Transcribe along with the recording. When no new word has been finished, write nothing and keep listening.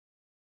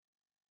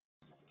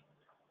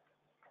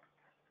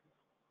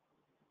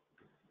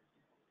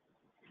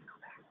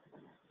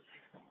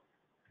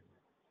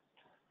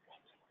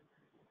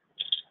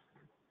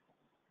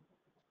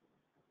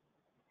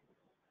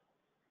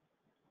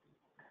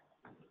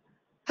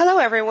Hello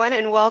everyone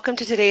and welcome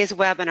to today's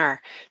webinar,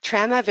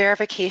 Trauma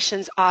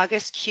Verification's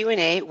August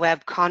Q&A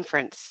web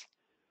conference.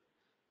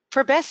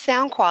 For best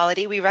sound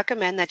quality, we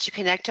recommend that you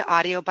connect to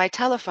audio by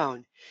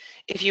telephone.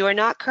 If you are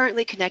not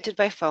currently connected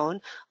by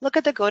phone, look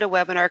at the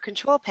GoToWebinar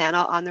control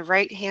panel on the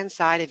right-hand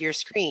side of your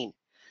screen.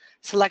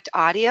 Select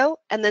audio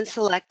and then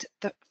select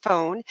the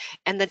phone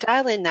and the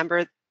dial-in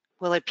number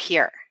will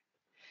appear.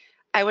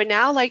 I would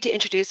now like to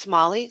introduce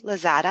Molly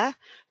Lozada,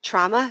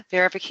 Trauma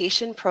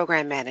Verification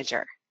Program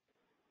Manager.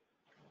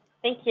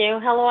 Thank you.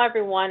 Hello,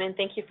 everyone, and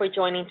thank you for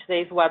joining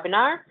today's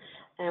webinar.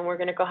 And we're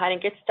going to go ahead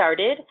and get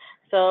started.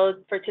 So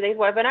for today's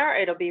webinar,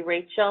 it'll be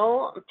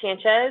Rachel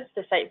Sanchez,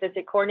 the site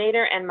visit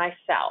coordinator, and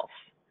myself.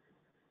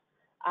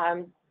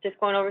 Just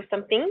going over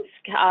some things.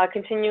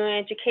 Continuing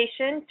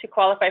education. To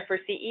qualify for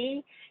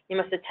CE, you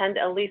must attend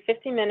at least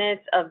 50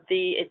 minutes of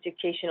the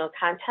educational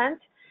content.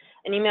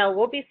 An email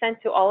will be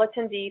sent to all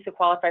attendees who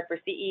qualify for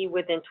CE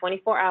within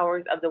 24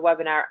 hours of the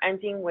webinar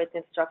ending with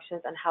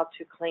instructions on how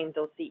to claim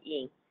those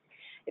CE.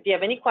 If you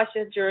have any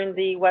questions during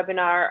the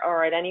webinar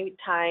or at any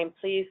time,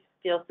 please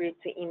feel free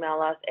to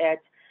email us at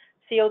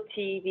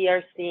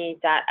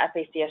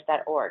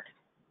cotvrc.facs.org.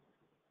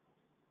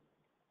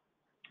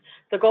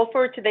 The goal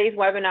for today's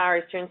webinar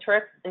is to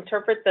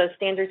interpret the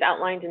standards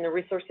outlined in the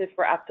Resources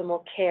for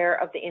Optimal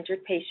Care of the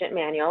Injured Patient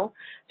manual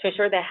to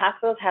ensure that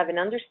hospitals have an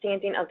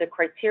understanding of the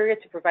criteria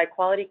to provide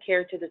quality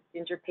care to the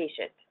injured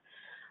patient.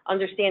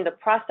 Understand the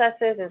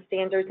processes and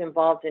standards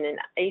involved in an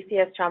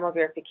ACS trauma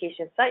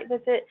verification site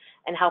visit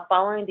and how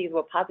following these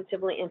will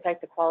positively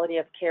impact the quality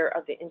of care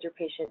of the injured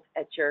patients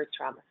at your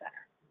trauma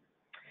center.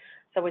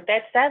 So with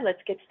that said,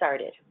 let's get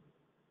started.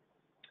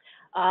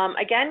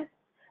 Again,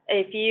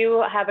 if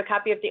you have a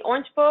copy of the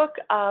Orange Book,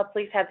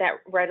 please have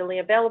that readily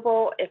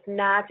available. If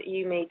not,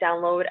 you may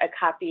download a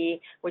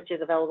copy which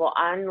is available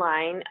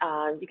online.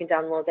 You can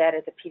download that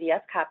as a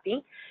PDF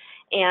copy.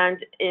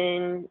 And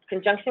in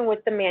conjunction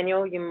with the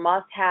manual, you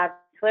must have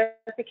the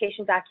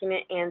clarification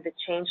document and the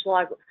change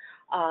log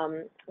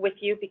with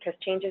you, because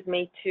changes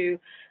made to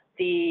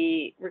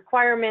the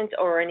requirement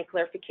or any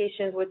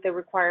clarifications with the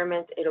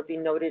requirement, it'll be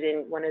noted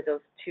in one of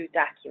those two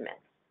documents.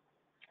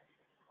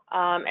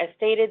 As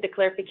stated, the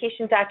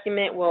clarification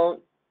document will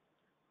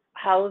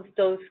house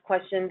those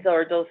questions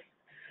or those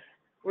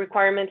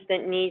requirements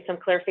that need some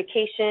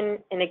clarification,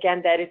 and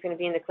again, that is going to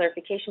be in the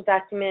clarification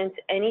document.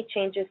 Any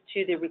changes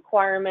to the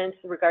requirements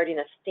regarding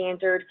a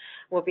standard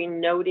will be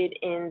noted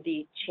in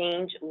the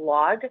change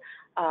log,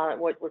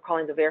 what we're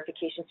calling the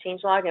verification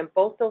change log, and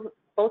both of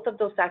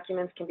those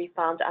documents can be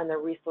found on the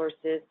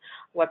resources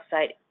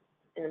website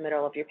in the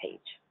middle of your page.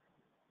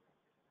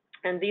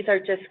 And these are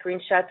just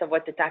screenshots of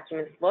what the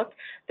documents look.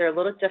 They're a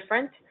little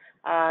different.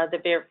 The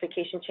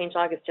verification change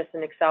log is just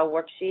an Excel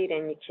worksheet,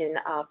 and you can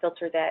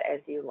filter that as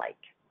you like.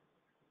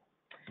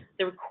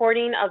 The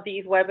recording of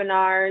these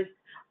webinars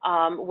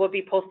will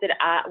be posted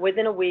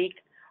within a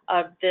week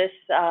of this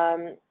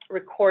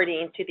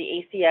recording to the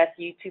ACS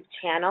YouTube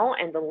channel,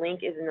 and the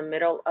link is in the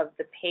middle of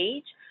the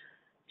page.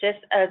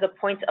 Just as a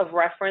point of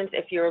reference,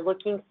 if you're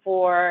looking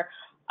for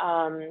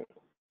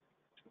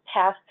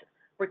past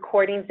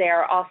recordings, they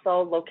are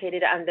also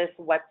located on this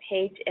web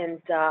page,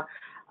 and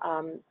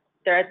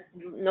they're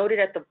noted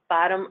at the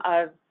bottom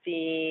of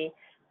the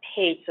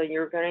page, so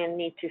you're going to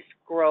need to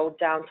scroll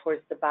down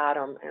towards the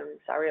bottom. And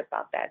sorry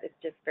about that,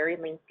 it's just very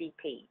lengthy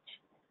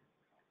page.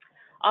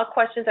 All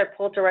questions are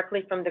pulled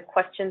directly from the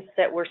questions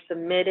that were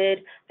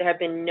submitted. There have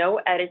been no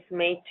edits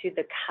made to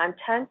the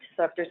content,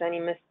 so if there's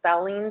any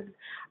misspellings,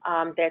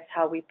 that's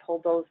how we pull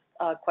those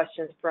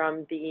questions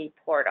from the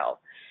portal.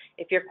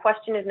 If your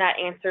question is not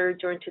answered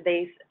during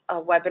today's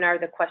webinar,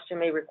 the question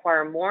may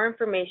require more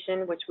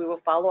information, which we will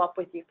follow up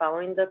with you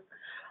following the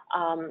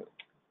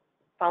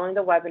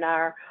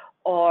webinar,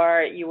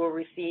 or you will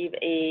receive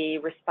a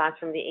response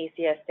from the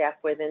ACS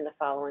staff within the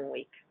following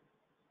week.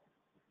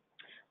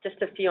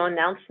 Just a few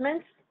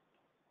announcements.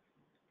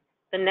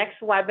 The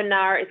next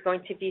webinar is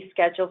going to be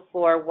scheduled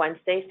for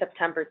Wednesday,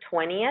 September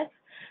 20th.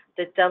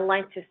 The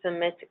deadline to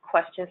submit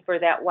questions for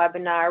that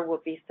webinar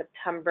will be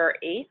September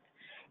 8th.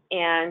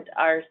 And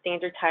our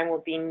standard time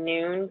will be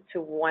noon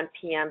to 1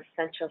 p.m.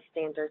 Central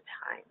Standard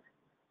Time.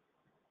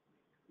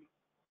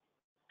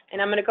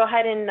 And I'm going to go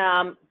ahead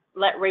and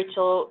let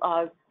Rachel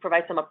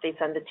provide some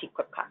updates on the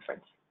TQIP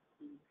conference.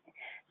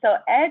 So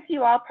as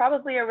you all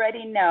probably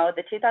already know,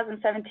 the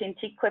 2017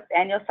 TQIP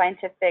Annual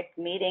Scientific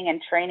Meeting and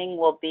Training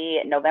will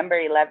be November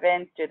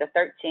 11th through the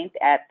 13th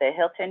at the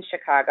Hilton,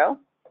 Chicago.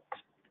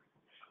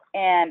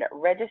 And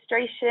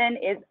registration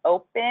is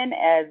open,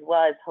 as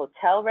well as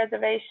hotel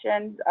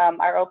reservations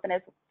are open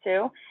as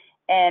too.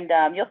 And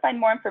you'll find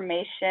more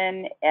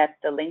information at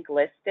the link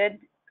listed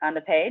on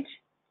the page.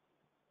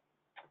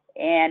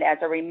 And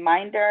as a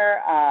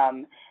reminder,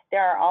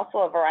 there are also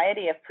a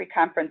variety of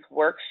pre-conference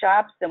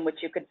workshops in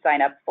which you could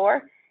sign up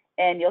for.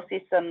 And you'll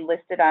see some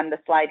listed on the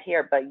slide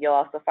here, but you'll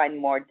also find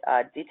more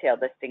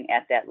detailed listing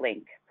at that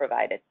link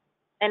provided.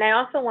 And I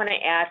also want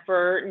to add,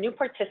 for new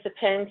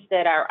participants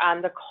that are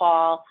on the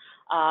call,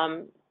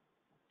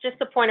 just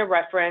a point of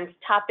reference,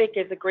 Topic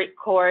is a great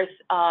course.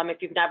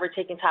 If you've never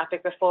taken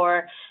Topic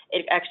before,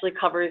 it actually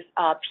covers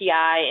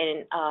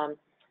PI,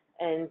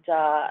 and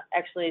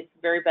actually it's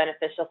very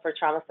beneficial for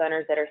trauma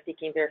centers that are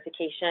seeking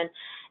verification.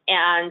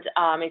 And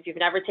if you've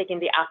never taken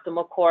the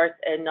Optimal course,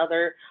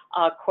 another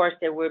course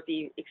that would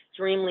be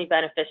extremely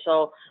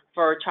beneficial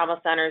for trauma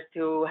centers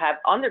who have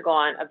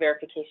undergone a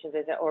verification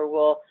visit or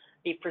will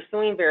be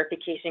pursuing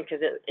verification, because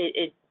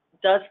it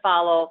does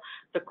follow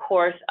the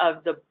course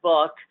of the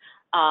book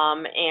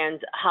and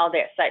how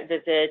that site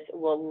visit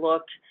will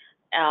look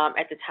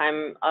at the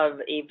time of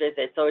a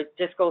visit. So it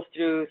just goes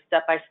through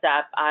step by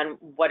step on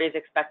what is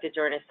expected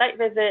during a site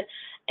visit.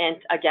 And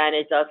again,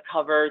 it does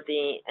cover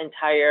the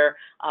entire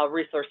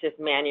resources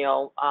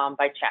manual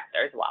by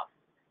chapter as well.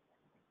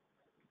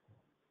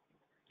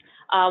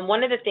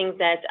 One of the things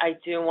that I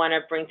do want to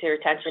bring to your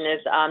attention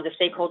is the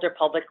stakeholder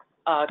public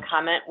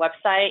comment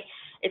website.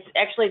 It's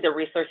actually the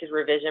resources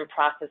revision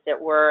process that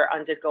we're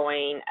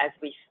undergoing as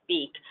we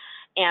speak.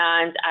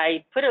 And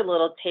I put a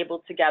little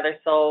table together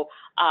so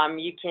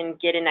you can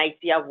get an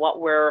idea of what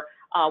we're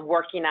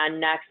working on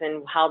next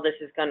and how this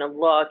is going to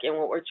look. And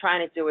what we're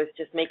trying to do is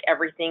just make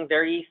everything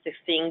very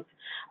succinct.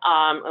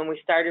 And we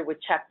started with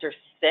chapter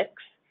 6,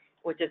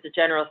 which is the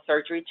general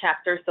surgery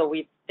chapter. So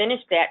we've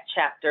finished that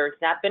chapter.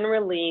 It's not been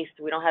released.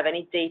 We don't have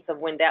any dates of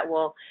when that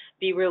will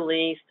be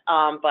released,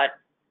 but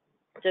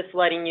just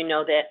letting you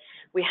know that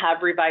we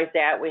have revised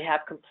that, we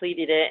have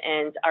completed it,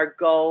 and our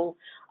goal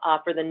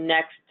for the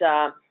next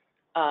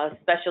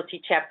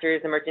specialty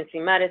chapters, emergency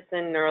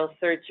medicine,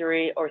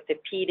 neurosurgery,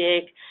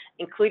 orthopedic,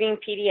 including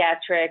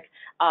pediatric.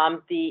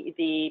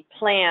 The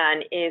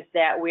plan is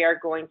that we are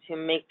going to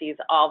make these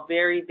all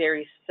very,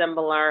 very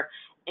similar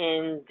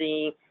in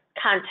the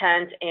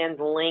content and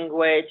the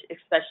language,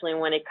 especially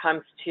when it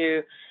comes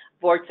to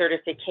board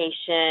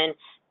certification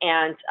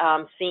and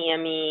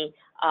CME.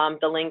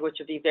 The language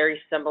will be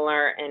very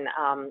similar,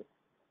 and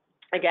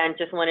again,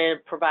 just wanted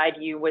to provide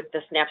you with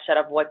the snapshot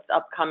of what's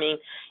upcoming.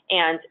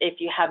 And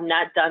if you have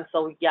not done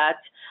so yet,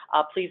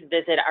 please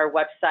visit our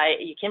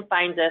website. You can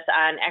find us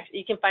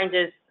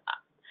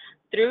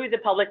through the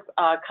public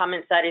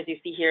comment site, as you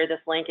see here,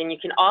 this link, and you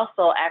can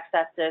also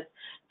access this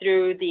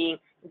through the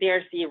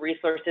VRC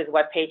resources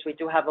webpage. We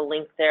do have a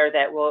link there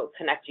that will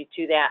connect you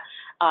to that.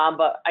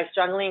 But I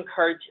strongly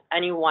encourage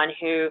anyone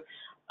who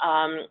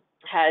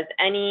has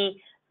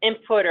any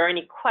input or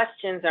any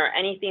questions or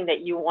anything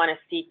that you want to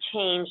see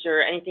changed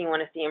or anything you want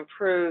to see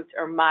improved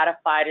or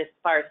modified as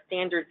far as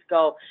standards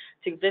go,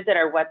 to visit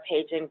our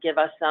webpage and give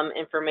us some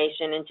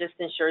information, and just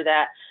ensure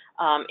that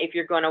if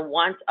you're going to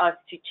want us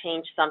to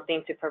change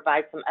something, to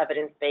provide some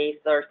evidence base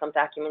or some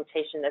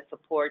documentation that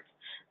supports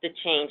the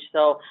change.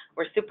 So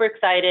we're super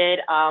excited.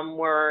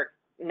 We're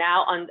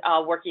now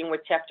working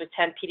with Chapter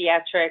 10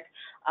 Pediatric.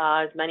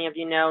 As many of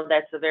you know,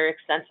 that's a very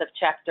extensive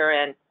chapter,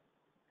 and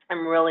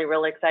I'm really,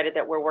 really excited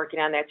that we're working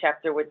on that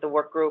chapter with the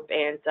work group,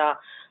 and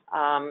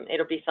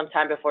it'll be some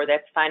time before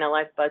that's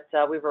finalized, but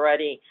we've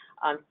already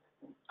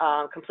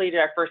completed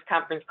our first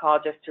conference call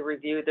just to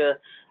review the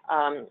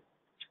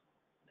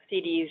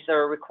CDs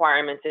or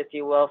requirements, if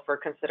you will, for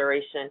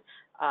consideration.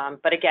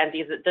 But again,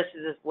 this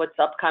is what's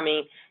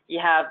upcoming.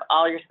 You have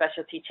all your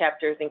specialty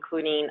chapters,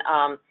 including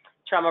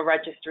trauma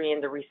registry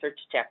and the research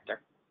chapter.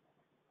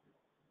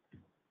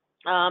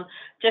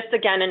 Just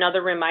again,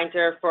 another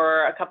reminder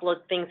for a couple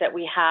of things that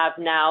we have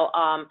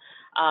now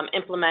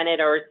implemented,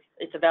 or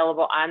it's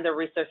available on the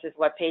resources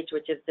webpage,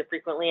 which is the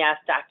frequently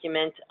asked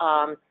document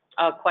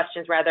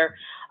questions rather.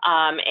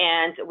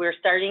 And we're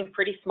starting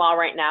pretty small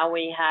right now.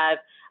 We have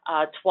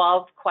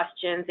 12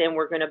 questions, and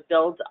we're going to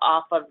build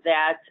off of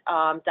that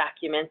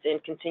document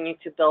and continue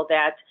to build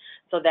that,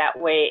 so that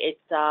way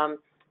it's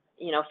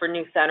you know, for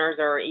new centers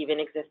or even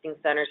existing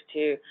centers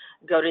to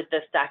go to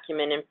this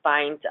document and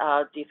find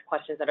these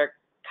questions that are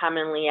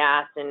commonly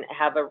asked and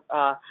have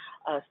a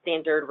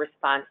standard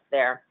response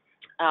there.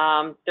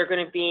 They're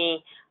going to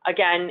be,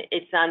 again,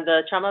 it's on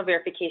the trauma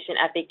verification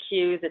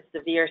FAQs. It's the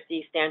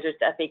VRC standards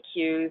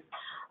FAQs.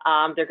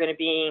 They're going to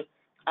be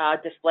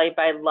displayed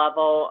by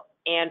level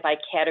and by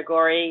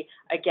category.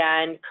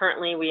 Again,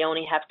 currently we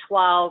only have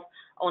 12.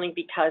 Only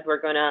because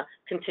we're going to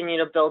continue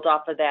to build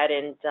off of that,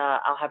 and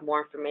I'll have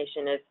more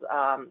information as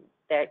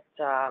that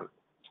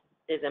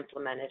is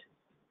implemented.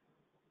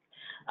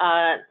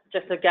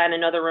 Just again,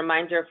 another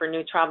reminder for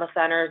new trauma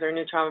centers or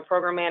new trauma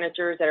program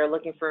managers that are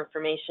looking for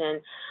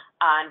information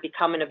on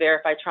becoming a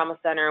verified trauma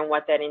center and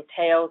what that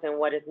entails and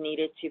what is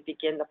needed to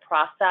begin the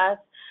process.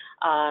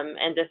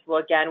 And this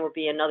will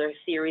be another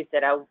series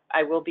that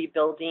I will be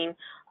building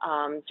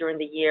during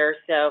the year.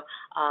 So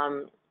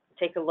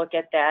take a look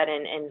at that,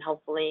 and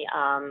hopefully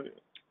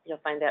you'll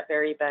find that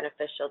very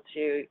beneficial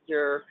to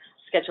your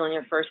scheduling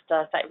your first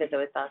site visit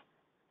with us.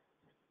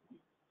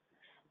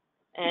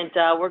 And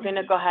we're going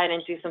to go ahead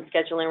and do some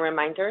scheduling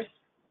reminders.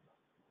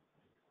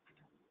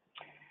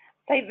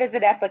 Site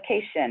visit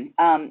application.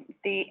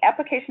 The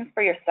applications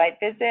for your site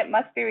visit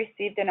must be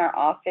received in our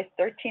office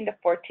 13 to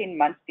 14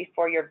 months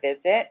before your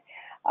visit.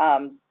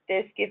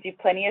 This gives you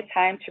plenty of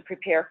time to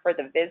prepare for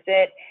the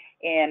visit.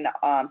 and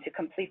to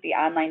complete the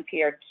online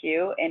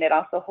PRQ, and it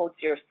also holds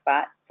your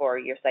spot for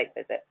your site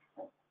visit.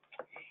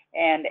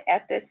 And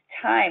at this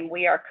time,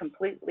 we are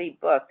completely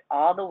booked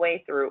all the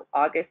way through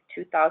August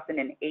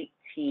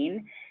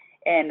 2018.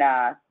 And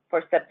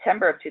for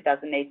September of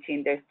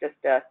 2018, there's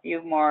just a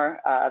few more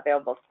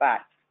available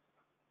spots.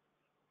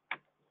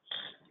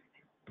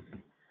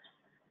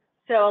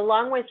 So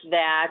along with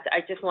that,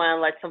 I just want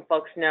to let some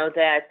folks know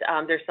that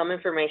there's some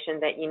information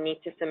that you need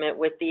to submit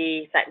with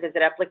the site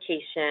visit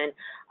application.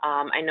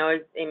 I know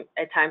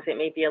at times it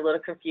may be a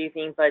little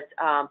confusing, but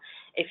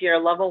if you're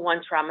a level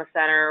 1 trauma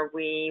center,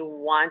 we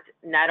want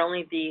not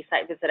only the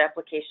site visit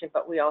application,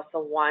 but we also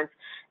want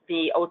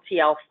the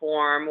OTL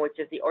form, which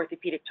is the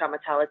Orthopedic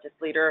Traumatologist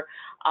Leader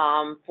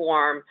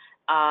form.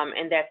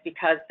 And that's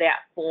because that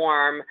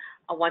form,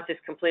 once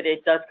it's completed,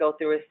 does go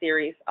through a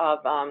series of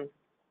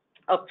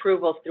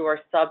approvals through our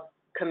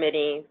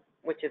subcommittee,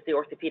 which is the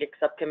orthopedic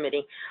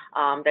subcommittee.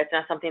 That's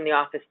not something the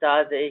office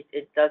does.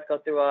 It does go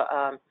through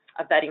a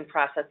vetting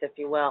process, if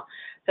you will.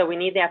 So we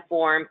need that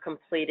form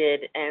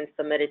completed and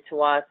submitted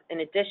to us.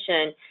 In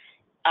addition,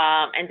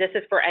 and this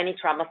is for any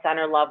trauma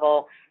center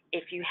level,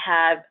 if you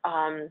have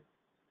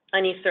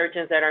any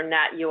surgeons that are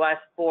not U.S.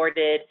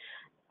 boarded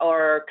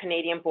or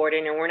Canadian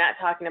boarded, and we're not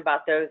talking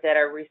about those that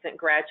are recent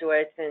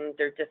graduates and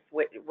they're just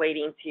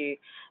waiting to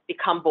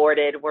become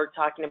boarded. We're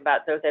talking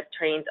about those that have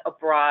trained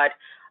abroad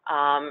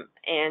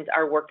and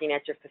are working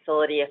at your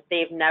facility. If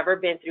they've never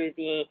been through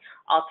the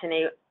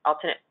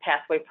alternate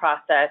pathway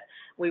process,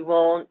 we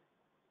will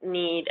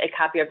need a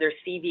copy of their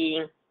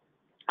CV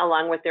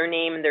along with their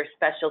name and their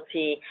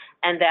specialty,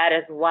 and that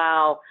as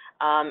well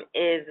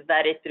is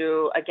vetted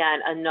through, again,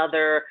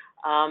 another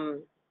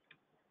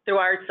through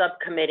our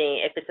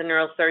subcommittee. If it's a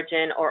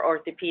neurosurgeon or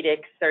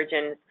orthopedic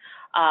surgeons,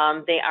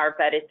 they are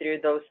vetted through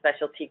those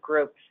specialty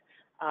groups.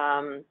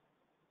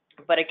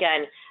 But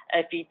again,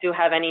 if you do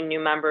have any new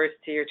members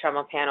to your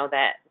trauma panel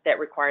that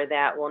require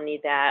that, we'll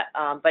need that.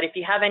 But if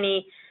you have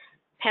any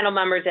panel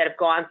members that have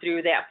gone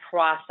through that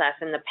process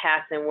in the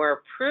past and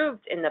were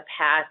approved in the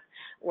past,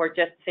 we're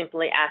just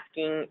simply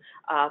asking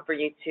for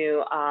you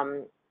to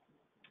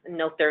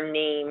note their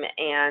name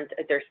and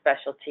their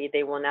specialty.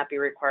 They will not be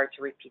required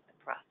to repeat the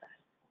process.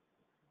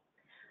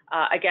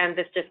 Again,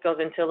 this just goes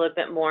into a little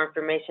bit more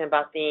information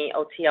about the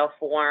OTL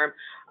form.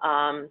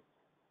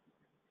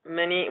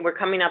 We're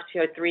coming up to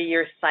a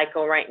 3-year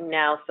cycle right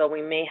now, so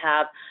we may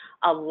have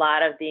a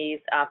lot of these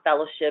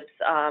fellowships.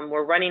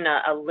 We're running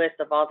a list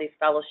of all these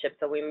fellowships,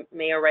 so we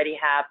may already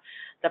have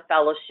the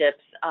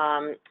fellowships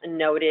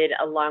noted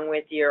along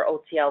with your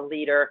OTL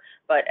leader,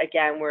 but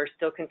again, we're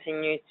still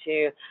continuing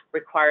to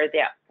require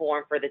that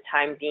form for the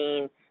time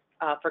being.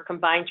 For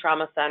combined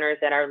trauma centers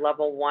that are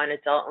level 1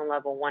 adult and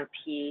level 1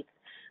 peds,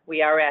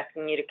 we are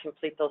asking you to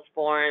complete those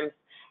forms.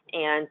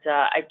 And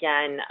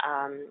again,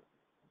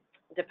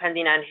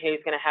 depending on who's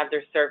going to have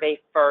their survey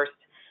first,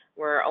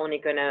 we're only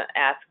going to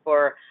ask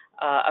for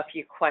a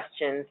few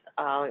questions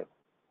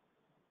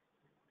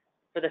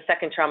for the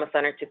second trauma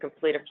center to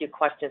complete a few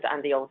questions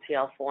on the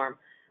OTL form,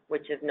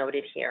 which is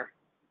noted here.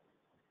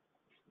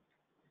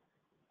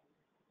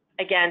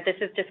 Again, this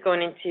is just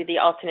going into the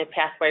alternate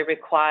pathway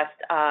request,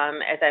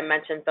 as I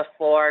mentioned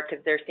before,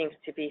 because there seems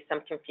to be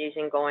some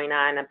confusion going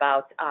on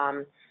about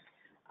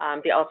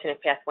the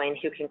alternate pathway and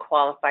who can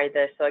qualify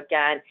this. So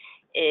again,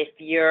 if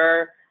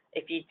you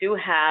do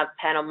have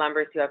panel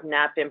members who have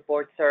not been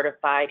board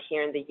certified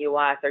here in the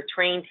U.S. or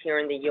trained here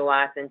in the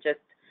U.S. and just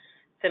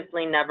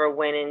simply never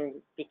went and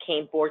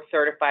became board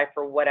certified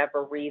for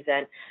whatever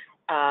reason,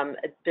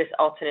 this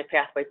alternate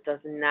pathway does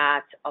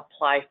not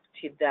apply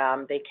to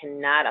them. They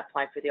cannot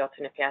apply for the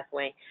alternate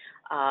pathway.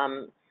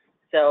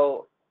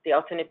 So the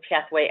alternate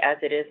pathway as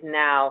it is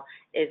now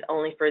is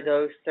only for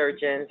those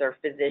surgeons or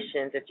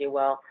physicians, if you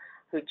will,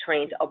 who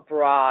trained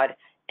abroad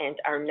and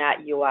are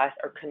not U.S.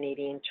 or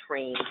Canadian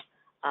trained.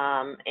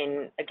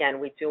 And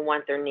again, we do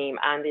want their name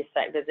on the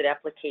site visit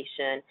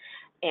application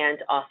and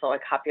also a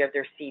copy of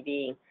their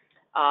CV.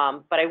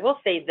 But I will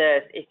say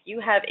this, if you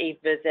have a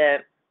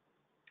visit,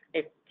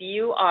 if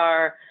you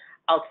are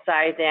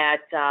outside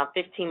that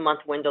 15-month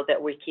window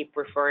that we keep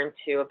referring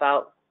to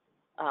about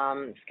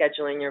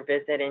scheduling your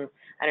visit, and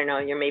I don't know,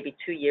 you're maybe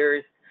 2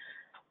 years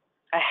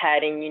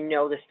ahead and you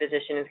know this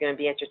physician is going to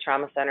be at your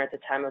trauma center at the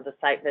time of the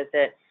site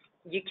visit,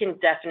 you can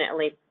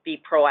definitely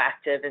be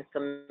proactive and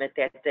submit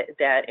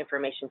that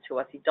information to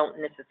us. You don't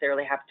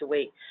necessarily have to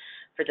wait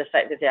for the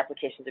site visit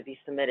application to be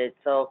submitted.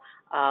 So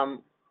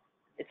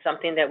it's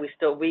something that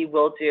we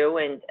will do,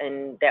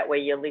 and that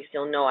way at least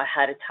you'll know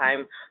ahead of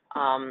time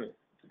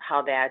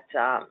how that,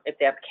 if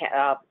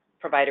that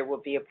provider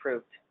will be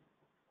approved.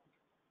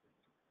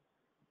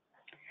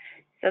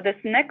 So this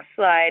next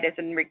slide is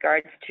in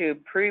regards to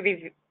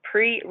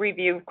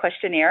pre-review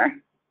questionnaire,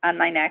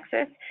 online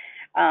access.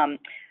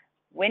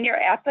 When your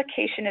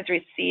application is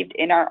received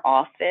in our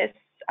office,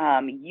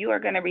 you are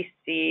going to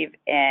receive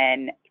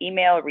an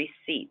email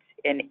receipt.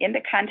 And in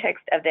the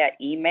context of that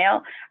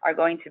email are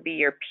going to be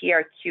your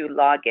PRQ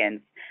logins.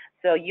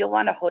 So you'll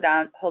want to hold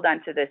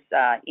on to this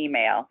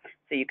email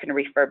so you can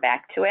refer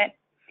back to it.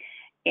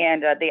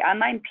 And the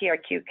online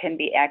PRQ can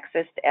be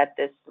accessed at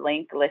this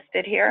link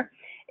listed here.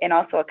 And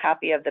also a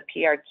copy of the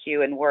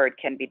PRQ in Word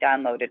can be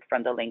downloaded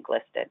from the link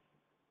listed.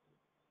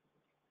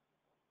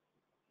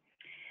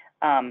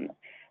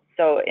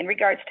 So in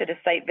regards to the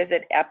site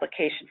visit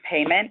application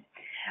payment,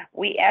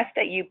 we ask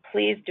that you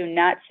please do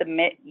not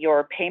submit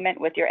your payment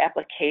with your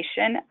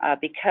application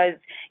because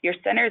your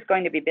center is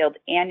going to be billed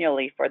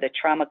annually for the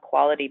trauma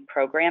quality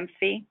program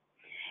fee.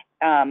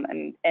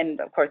 And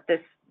of course,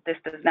 this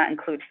does not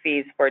include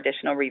fees for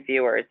additional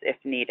reviewers if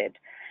needed.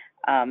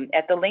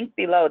 At the link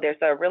below,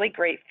 there's a really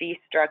great fee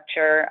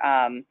structure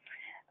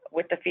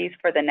with the fees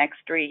for the next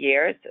 3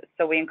 years.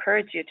 So we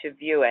encourage you to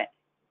view it.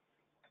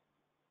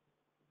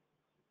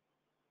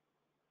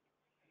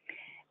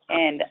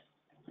 And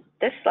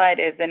this slide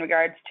is in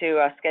regards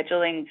to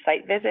scheduling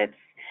site visits.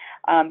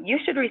 You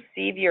should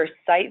receive your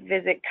site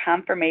visit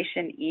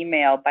confirmation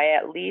email by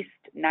at least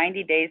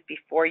 90 days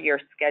before your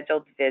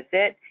scheduled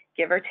visit,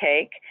 give or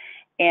take.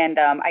 And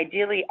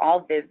ideally,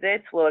 all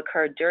visits will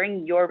occur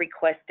during your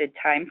requested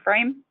time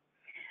frame.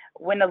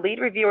 When the lead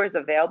reviewer is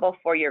available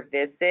for your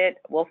visit,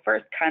 we'll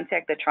first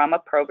contact the trauma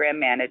program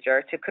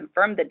manager to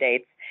confirm the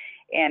dates,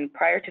 and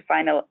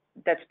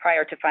that's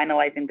prior to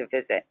finalizing the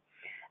visit.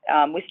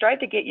 We strive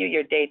to get you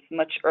your dates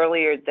much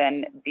earlier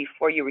than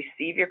before you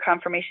receive your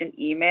confirmation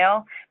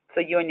email, so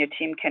you and your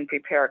team can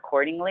prepare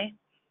accordingly.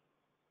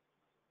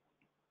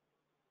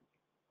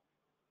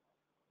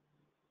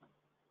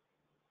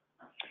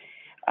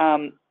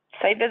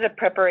 Site visit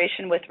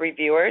preparation with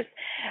reviewers.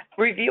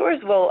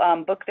 Reviewers will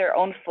book their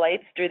own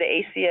flights through the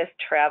ACS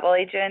travel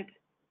agent,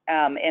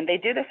 and they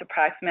do this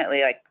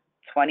approximately like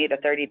 20 to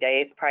 30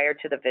 days prior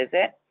to the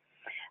visit.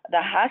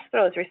 The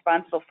hospital is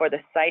responsible for the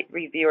site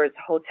reviewers'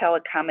 hotel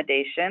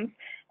accommodations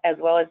as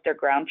well as their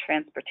ground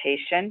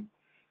transportation.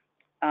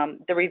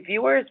 The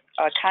reviewers'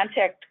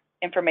 contact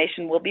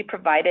information will be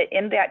provided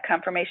in that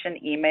confirmation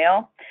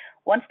email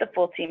once the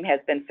full team has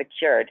been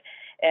secured,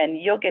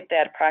 and you'll get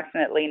that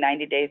approximately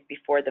 90 days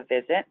before the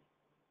visit.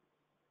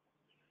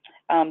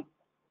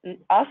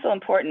 Also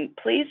important,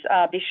 please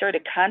be sure to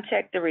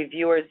contact the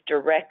reviewers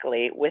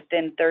directly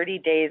within 30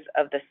 days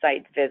of the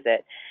site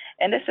visit.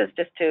 And this is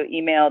just to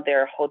email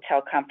their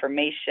hotel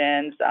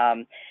confirmations,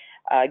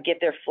 get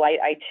their flight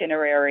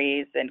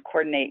itineraries, and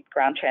coordinate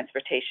ground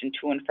transportation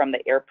to and from the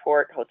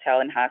airport,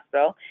 hotel, and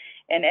hospital,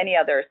 and any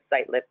other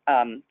site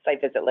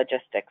visit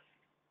logistics.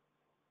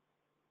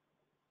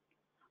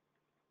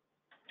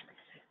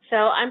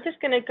 So I'm just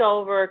going to go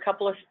over a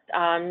couple of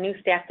new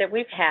staff that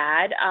we've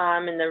had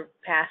in the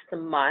past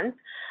month.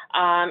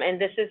 And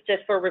this is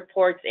just for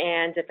reports,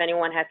 and if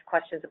anyone has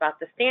questions about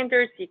the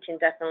standards, you can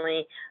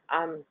definitely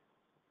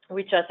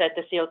reach us at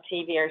the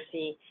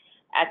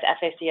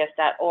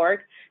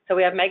COTVRC@facs.org. So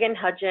we have Megan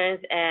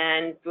Hudgens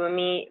and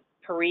Bhumi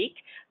Parikh,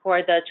 who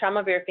are the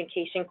trauma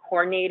verification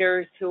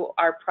coordinators who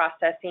are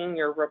processing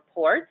your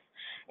reports.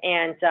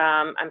 And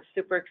I'm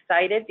super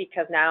excited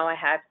because now I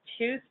have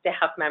 2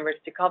 staff members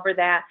to cover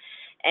that.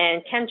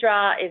 And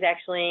Kendra is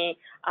actually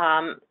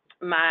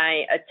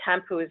my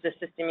temp who is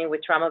assisting me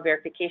with trauma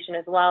verification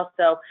as well.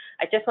 So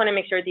I just want to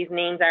make sure these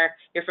names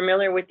you're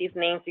familiar with these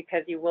names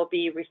because you will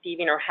be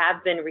receiving or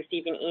have been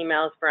receiving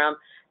emails from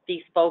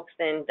these folks.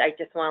 And I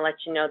just want to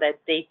let you know that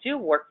they do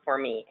work for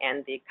me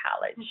and the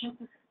college.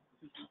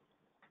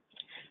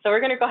 So we're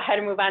going to go ahead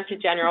and move on to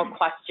general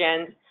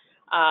questions.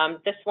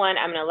 This one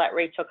I'm going to let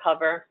Rachel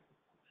cover.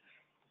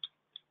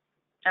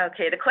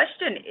 Okay, the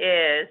question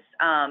is,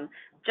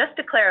 just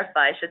to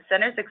clarify, should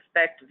centers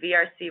expect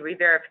VRC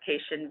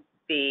re-verification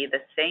fee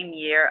the same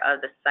year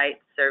of the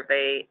site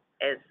survey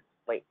is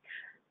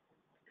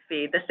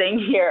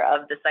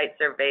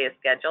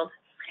scheduled?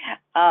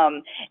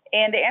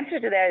 And the answer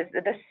to that is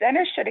that the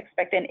center should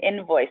expect an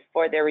invoice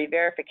for their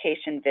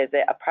re-verification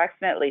visit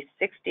approximately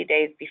 60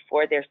 days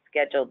before their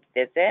scheduled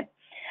visit.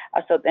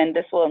 So then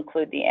this will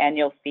include the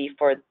annual fee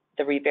for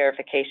the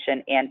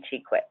re-verification and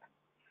TQIP.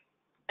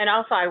 And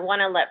also, I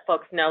want to let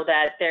folks know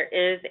that there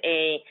is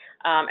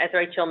as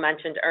Rachel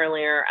mentioned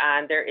earlier,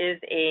 there is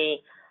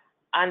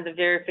on the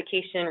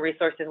verification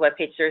resources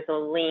webpage, there's a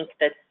link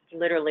that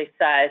literally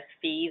says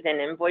fees and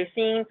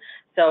invoicing.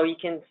 So you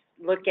can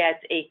look at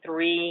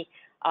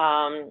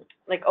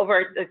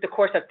over the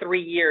course of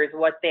 3 years,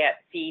 what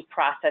that fee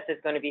process is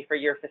going to be for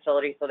your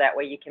facility, so that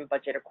way you can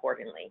budget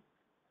accordingly.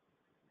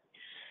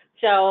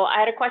 So I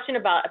had a question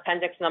about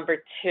appendix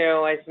number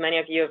 2, as many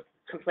of you have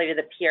completed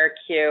the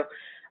PRQ.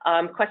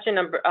 Question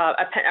number,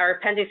 our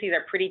appendices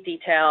are pretty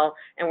detailed,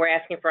 and we're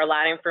asking for a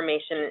lot of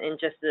information in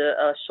just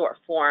a short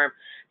form.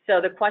 So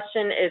the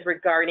question is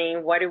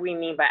regarding what do we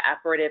mean by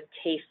operative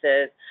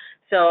cases.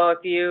 So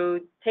if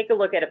you take a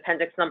look at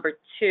appendix number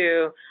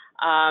 2,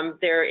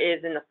 there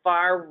is in the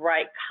far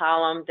right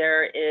column,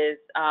 there is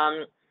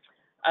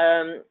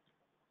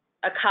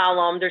a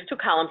column, there's 2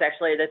 columns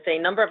actually that say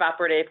number of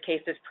operative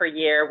cases per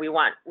year. We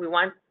want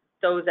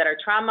those that are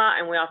trauma,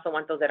 and we also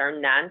want those that are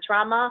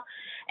non-trauma.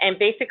 And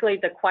basically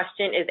the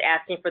question is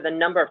asking for the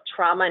number of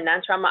trauma and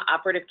non-trauma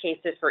operative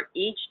cases for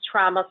each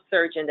trauma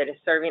surgeon that is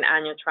serving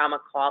on your trauma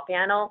call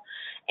panel.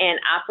 And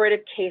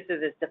operative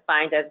cases is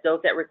defined as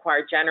those that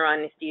require general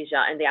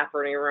anesthesia in the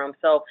operating room.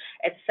 So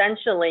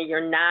essentially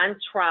your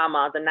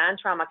non-trauma, the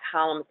non-trauma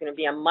column is going to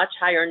be a much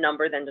higher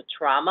number than the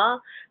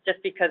trauma,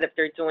 just because if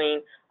they're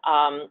doing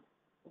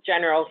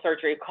general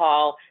surgery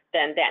call,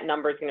 then that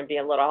number is going to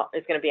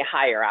be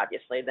higher,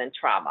 obviously, than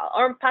trauma,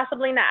 or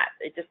possibly not.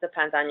 It just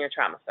depends on your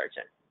trauma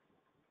surgeon.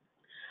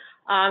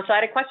 So I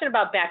had a question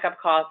about backup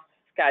call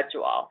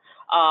schedule.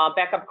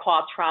 Backup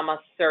call trauma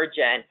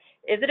surgeon.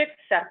 Is it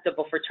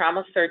acceptable for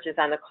trauma surgeons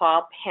on the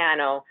call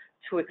panel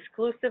to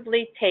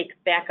exclusively take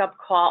backup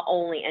call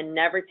only and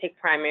never take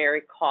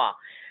primary call?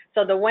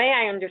 So the way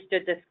I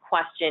understood this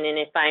question, and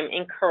if I'm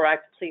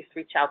incorrect, please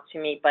reach out to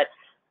me, but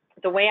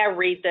the way I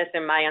read this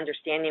and my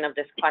understanding of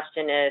this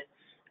question is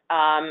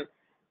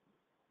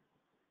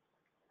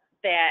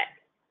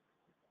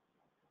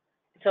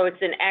so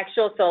it's an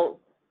actual, so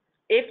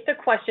if the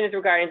question is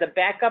regarding the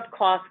backup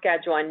call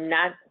schedule and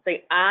not the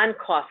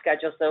on-call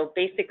schedule, so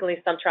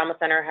basically some trauma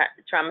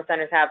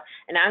centers have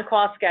an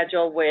on-call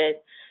schedule with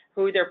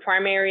who their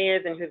primary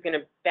is and who's going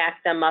to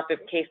back them up in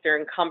case they're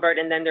encumbered,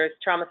 and then there's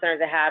trauma centers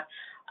that have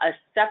a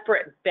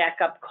separate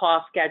backup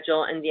call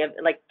schedule and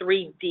like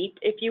 3 deep,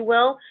 if you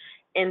will.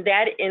 In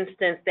that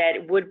instance,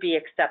 that would be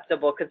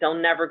acceptable because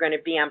they're never going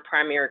to be on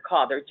primary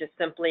call. They're just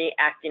simply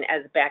acting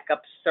as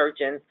backup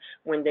surgeons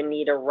when the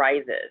need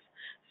arises.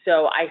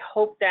 So I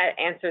hope that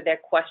answered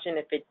that question.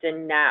 If it did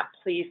not,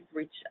 please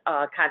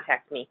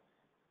contact me.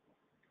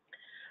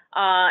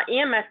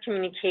 EMS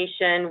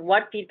communication,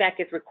 what feedback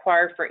is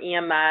required for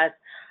EMS?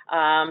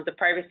 The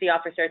privacy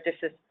officer at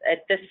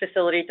this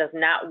facility does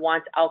not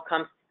want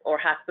outcomes or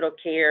hospital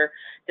care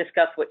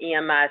discussed with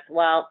EMS.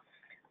 Well,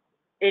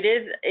 it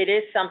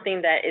is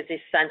something that is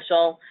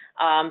essential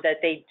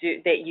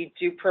that you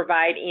do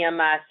provide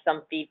EMS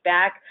some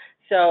feedback.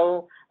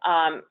 So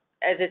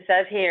as it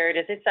says here, it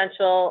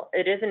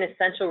is an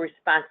essential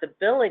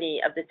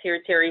responsibility of the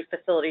territory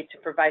facility to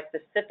provide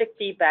specific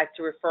feedback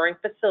to referring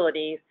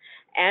facilities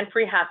and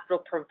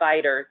pre-hospital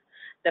providers.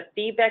 The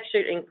feedback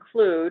should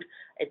include,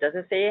 it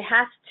doesn't say it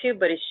has to,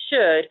 but it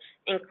should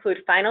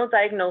include final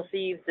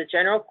diagnoses, the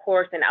general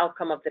course and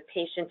outcome of the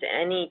patient,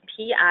 and any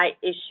PI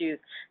issues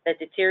that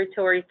the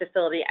territory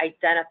facility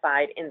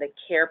identified in the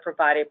care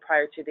provided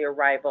prior to the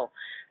arrival.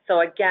 So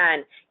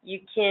again,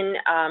 you can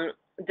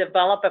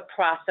develop a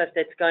process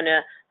that's going to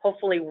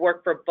hopefully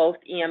work for both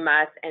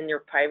EMS and your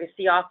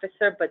privacy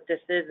officer, but this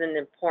is an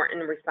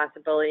important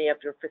responsibility of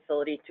your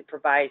facility to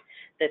provide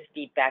this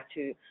feedback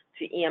to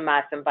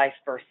EMS and vice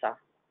versa.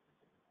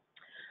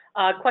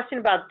 Question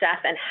about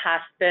death and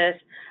hospice.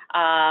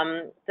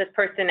 This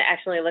person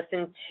actually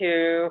listened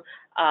to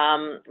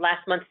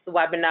last month's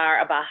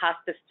webinar about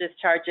hospice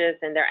discharges,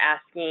 and they're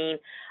asking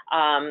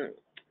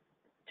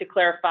to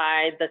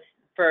clarify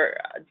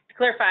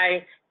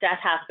death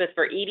hospice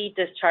for ED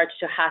discharge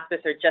to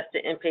hospice or just the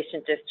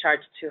inpatient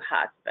discharge to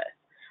hospice.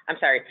 I'm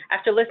sorry,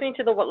 after listening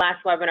to the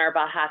last webinar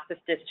about hospice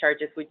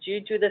discharges, would you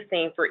do the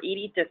same for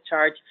ED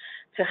discharge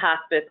to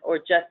hospice or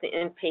just the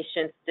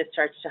inpatient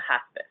discharge to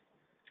hospice?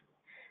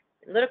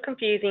 A little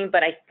confusing,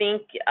 but I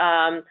think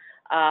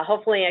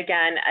hopefully,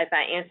 again,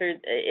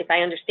 if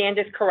I understand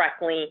this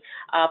correctly,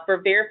 for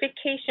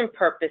verification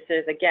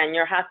purposes, again,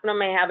 your hospital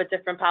may have a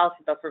different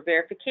policy, but for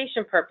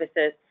verification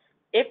purposes,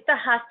 if the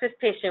hospice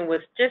patient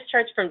was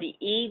discharged from the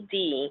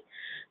ED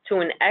to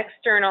an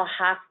external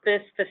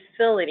hospice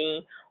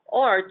facility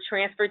or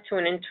transferred to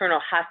an internal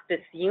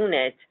hospice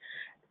unit,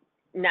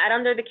 not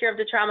under the care of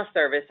the trauma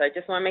service, so I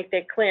just want to make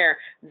that clear,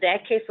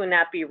 that case will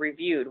not be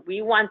reviewed.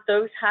 We want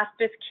those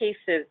hospice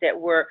cases that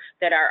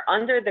are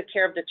under the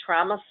care of the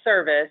trauma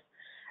service,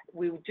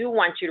 we do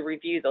want you to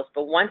review those,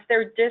 but once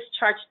they're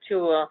discharged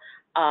to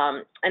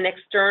an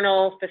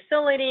external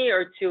facility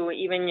or to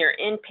even your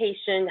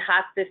inpatient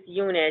hospice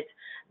unit,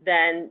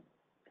 then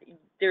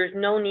there's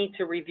no need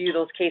to review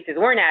those cases.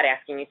 We're not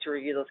asking you to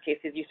review those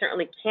cases. You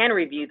certainly can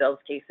review those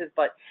cases,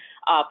 but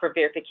for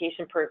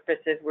verification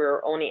purposes,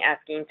 we're only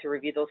asking to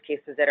review those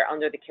cases that are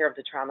under the care of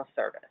the trauma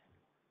service.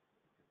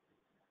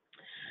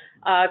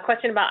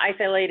 Question about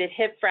isolated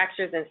hip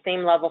fractures and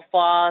same level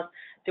falls.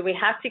 Do we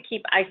have to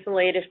keep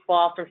isolated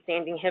fall from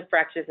standing hip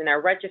fractures in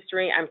our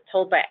registry? I'm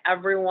told by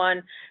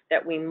everyone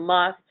that we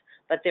must,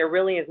 but there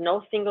really is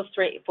no single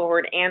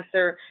straightforward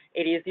answer.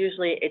 It is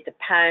usually, it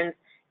depends.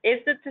 Is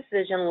the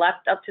decision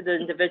left up to the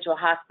individual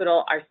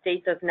hospital? Our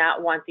state does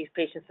not want these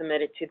patients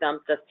submitted to them.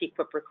 Does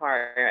TQIP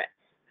require it?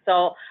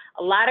 So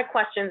a lot of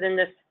questions in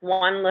this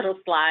one little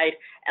slide,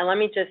 and let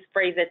me just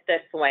phrase it this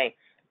way.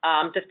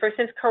 This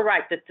person's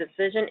correct. The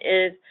decision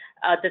is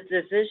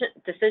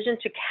decision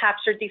to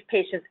capture these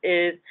patients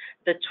is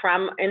the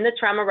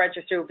trauma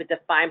registry will be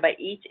defined by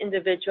each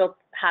individual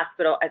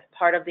hospital as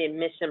part of the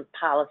admission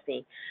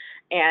policy.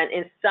 And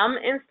in some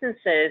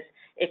instances,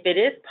 if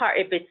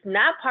it's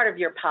not part of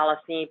your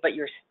policy, but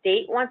your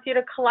state wants you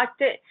to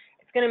collect it,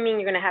 it's going to mean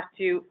you're going to have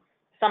to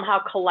somehow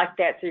collect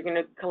that. So you're going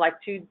to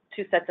collect two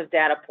sets of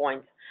data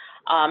points.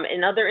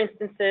 In other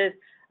instances,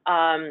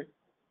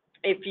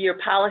 if your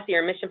policy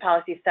or mission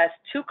policy says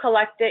to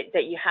collect it,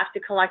 that you have to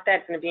collect that,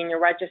 it's going to be in your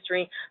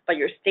registry, but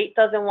your state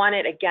doesn't want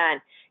it, again,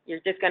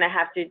 you're just going to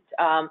have to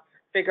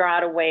figure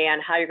out a way on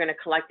how you're going to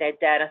collect that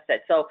data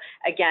set. So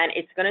again,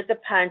 it's going to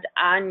depend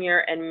on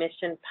your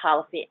admission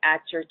policy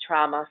at your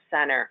trauma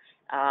center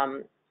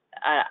on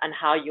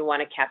how you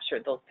want to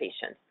capture those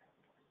patients.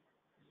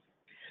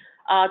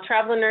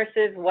 Travel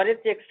nurses, what is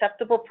the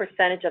acceptable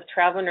percentage of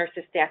travel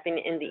nurses staffing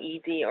in the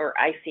ED or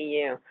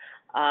ICU?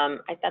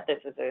 I thought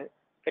this was a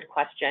good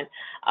question.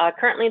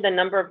 Currently, the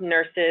number of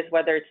nurses,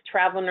 whether it's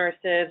travel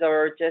nurses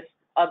or just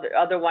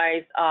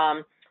otherwise,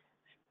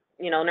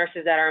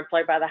 nurses that are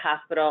employed by the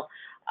hospital,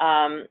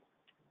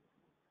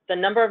 the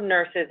number of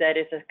nurses that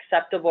is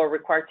acceptable or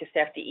required to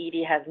staff the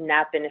ED has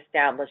not been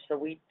established. So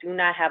we do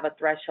not have a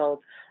threshold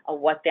of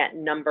what that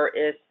number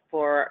is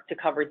to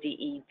cover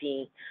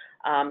DED.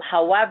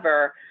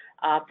 However,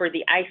 for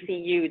the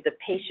ICU, the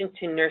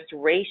patient-to-nurse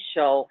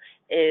ratio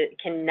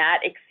cannot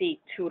exceed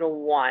 2 to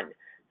 1.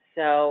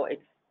 So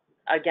it's,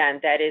 again,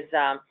 that is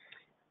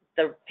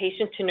the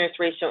patient-to-nurse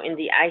ratio in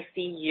the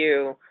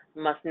ICU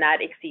must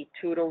not exceed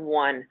 2 to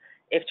 1.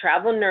 If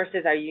travel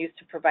nurses are used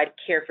to provide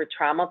care for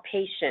trauma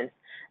patients,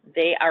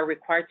 they are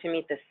required to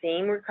meet the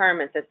same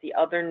requirements as the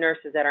other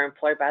nurses that are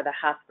employed by the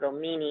hospital,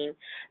 meaning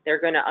they're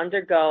going to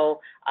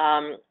undergo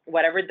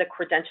whatever the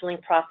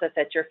credentialing process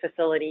at your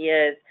facility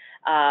is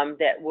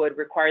that would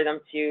require them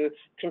to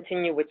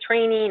continue with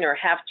training or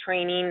have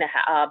training,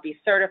 be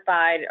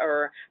certified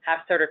or have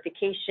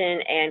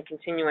certification and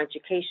continue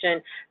education.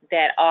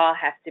 That all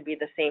has to be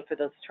the same for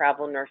those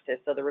travel nurses.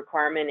 So the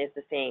requirement is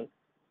the same.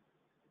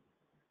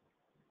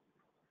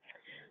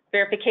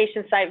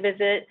 Verification site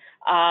visit.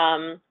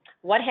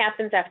 What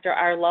happens after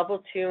our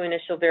level 2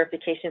 initial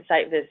verification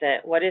site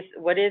visit? What is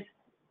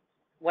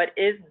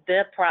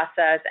the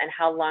process and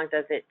how long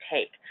does it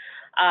take?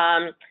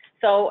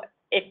 So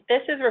if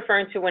this is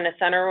referring to when a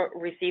center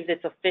receives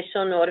its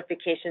official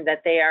notification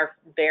that they are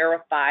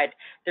verified,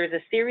 there's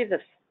a series of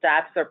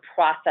steps or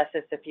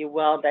processes, if you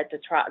will, that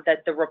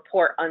the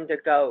report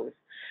undergoes.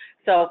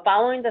 So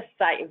following the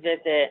site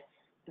visit,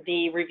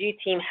 the review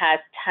team has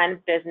 10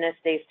 business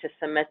days to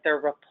submit their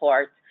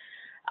report.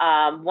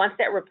 Once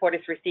that report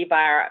is received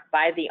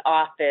by the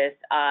office,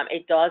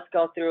 it does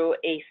go through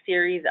a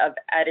series of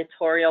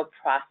editorial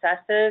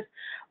processes,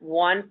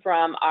 one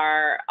from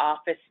our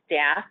office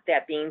staff,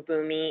 that being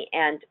Boomy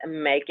and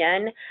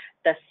Megan.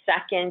 The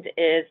second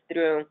is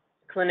through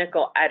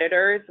clinical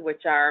editors,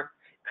 which are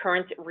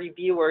current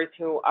reviewers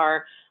who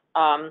are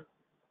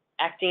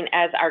acting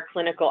as our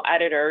clinical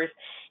editors.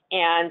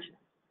 And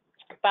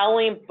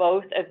following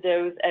both of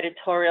those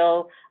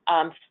editorial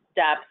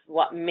steps,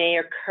 what may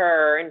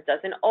occur, and it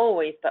doesn't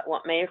always, but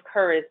what may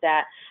occur is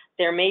that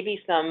there may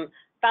be some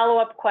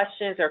follow-up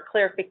questions or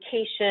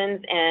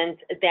clarifications, and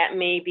that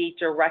may be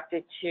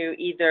directed to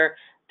either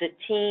the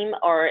team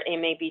or it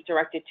may be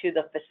directed to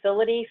the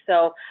facility.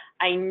 So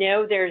I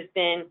know there's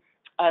been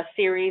a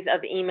series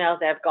of emails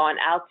that have gone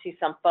out to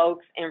some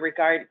folks in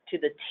regard to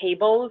the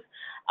tables.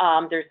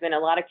 There's been a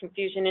lot of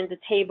confusion in the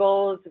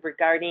tables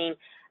regarding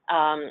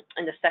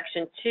in the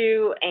section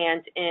 2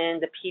 and in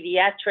the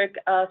pediatric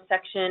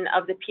section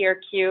of the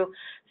PRQ.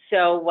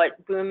 So what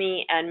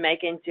Boomy and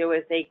Megan do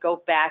is they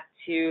go back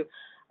to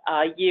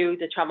you,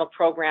 the trauma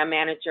program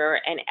manager,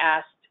 and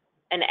ask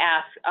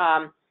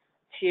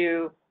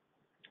to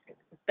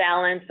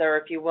balance, or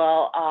if you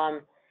will,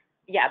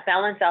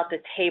 balance out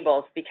the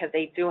tables, because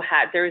they do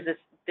have, they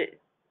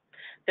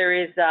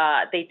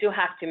do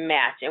have to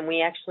match, and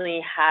we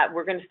actually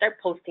we're going to start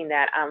posting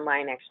that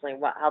online, actually,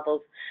 how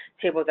those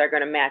tables are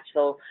going to match.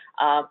 So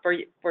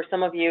for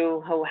some of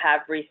you who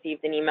have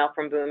received an email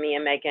from Boomy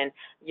and Megan,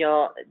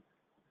 they'll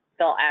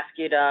ask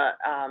you to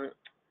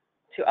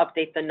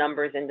update the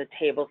numbers in the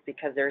tables,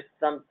 because there's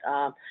some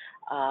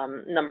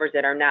numbers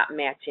that are not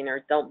matching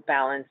or don't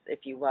balance, if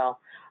you will.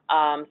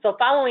 So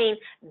following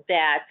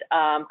that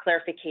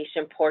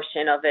clarification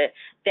portion of it,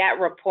 that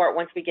report,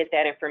 once we get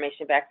that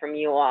information back from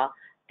you all,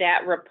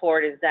 that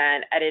report is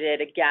then edited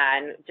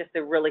again, just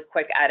a really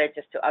quick edit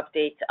just to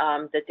update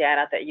the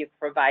data that you've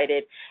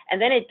provided.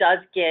 And then it does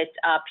get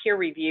peer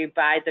reviewed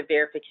by the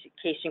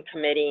verification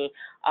committee.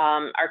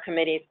 Our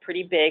committee is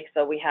pretty big,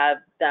 so we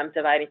have them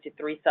divided into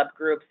 3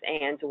 subgroups,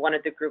 and one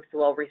of the groups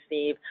will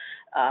receive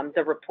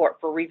the report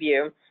for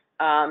review.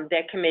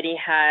 That committee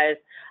has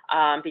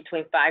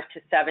between 5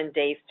 to 7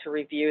 days to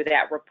review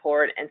that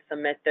report and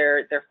submit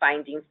their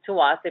findings to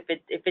us. If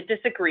it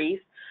disagrees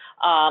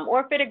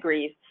or if it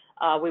agrees,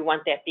 we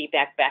want that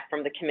feedback back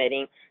from the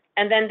committee.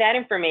 And then that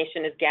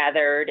information is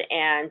gathered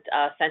and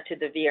sent to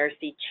the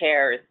VRC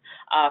chairs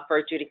for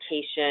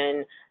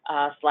adjudication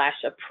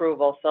 /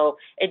 approval. So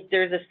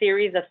there's a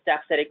series of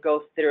steps that it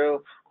goes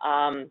through,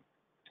 and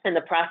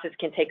the process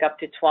can take up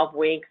to 12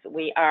 weeks.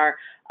 We are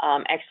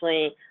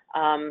actually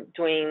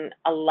doing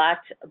a lot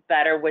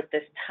better with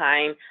this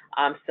time.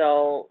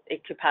 So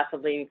it could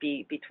possibly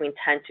be between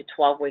 10 to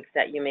 12 weeks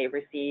that you may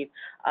receive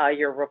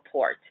your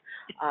report.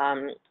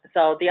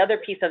 So the other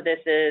piece of this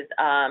is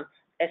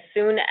as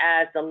soon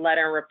as the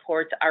letter and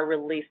reports are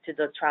released to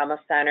the trauma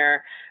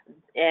center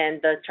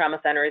and the trauma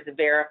center is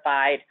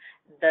verified,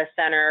 the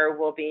center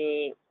will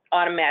be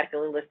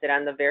automatically listed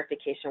on the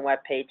verification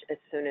webpage as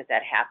soon as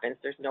that happens.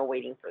 There's no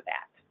waiting for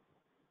that.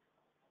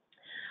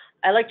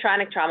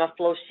 Electronic trauma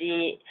flow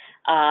sheet,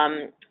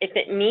 if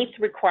it meets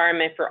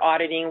requirement for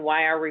auditing,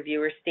 why are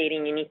reviewers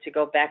stating you need to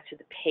go back to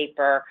the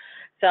paper?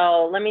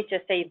 So let me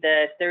just say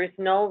this, there is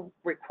no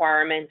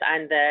requirement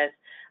on this.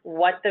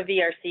 What the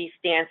VRC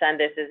stands on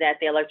this is that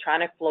the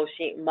electronic flow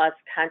sheet must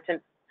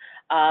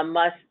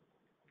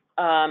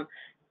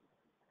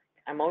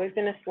I'm always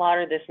going to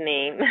slaughter this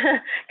name,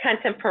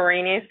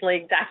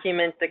 contemporaneously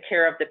document the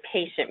care of the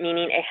patient,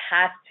 meaning it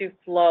has to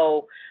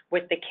flow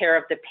with the care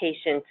of the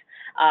patient.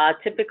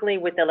 Typically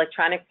with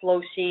electronic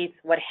flow sheets,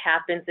 what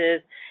happens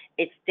is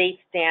it's date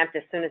stamped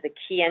as soon as a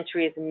key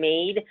entry is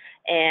made.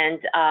 And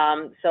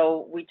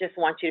so we just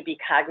want you to be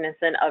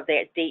cognizant of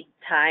that date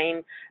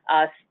time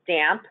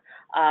stamp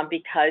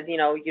because, you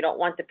know, you don't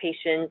want the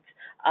patient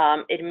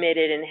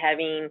admitted and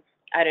having,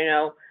 I don't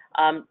know,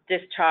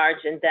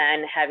 discharge and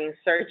then having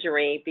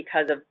surgery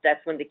because of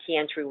that's when the key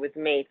entry was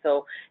made.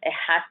 So it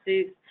has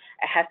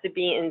to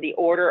be in the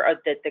order of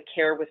that the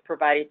care was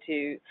provided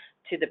to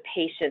the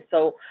patient.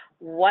 So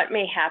what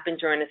may happen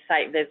during a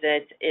site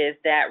visit is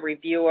that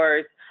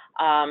reviewers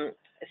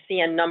see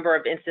a number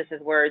of instances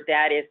where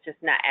that is just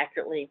not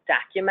accurately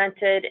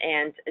documented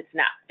and it's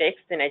not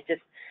fixed, and it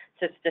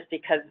just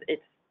because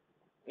it's,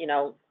 you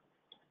know,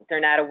 they're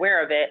not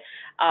aware of it.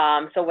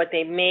 So what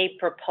they may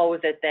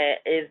propose is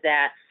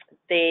that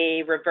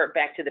they revert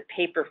back to the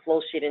paper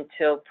flow sheet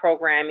until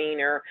programming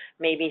or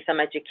maybe some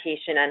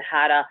education on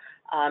how to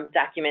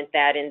document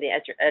that in the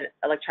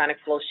electronic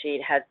flow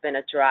sheet has been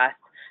addressed.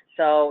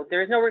 So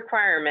there's no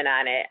requirement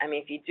on it. I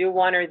mean, if you do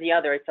one or the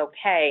other, it's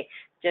okay.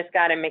 Just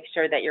got to make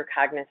sure that you're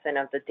cognizant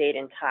of the date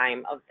and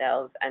time of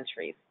those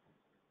entries.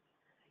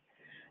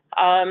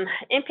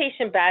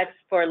 Inpatient beds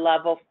for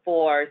level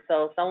 4.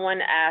 So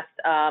someone asked,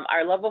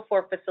 are level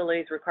 4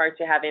 facilities required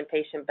to have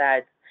inpatient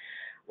beds?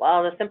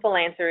 Well, the simple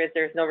answer is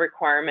there's no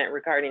requirement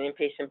regarding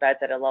inpatient beds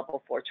at a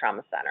level 4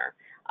 trauma center.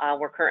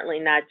 We're currently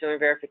not doing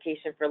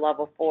verification for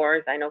level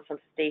 4s. I know some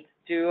states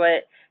do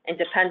it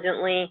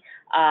independently,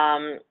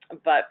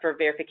 but for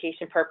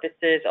verification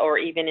purposes or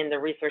even in the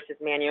resources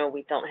manual,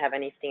 we don't have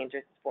any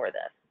standards for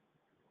this.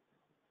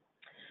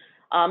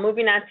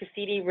 Moving on to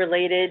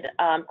CD-related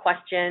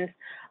questions.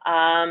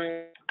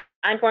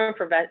 Ongoing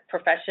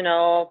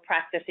professional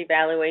practice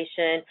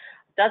evaluation.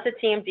 Does the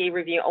TMD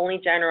review only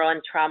general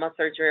and trauma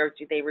surgery, or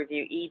do they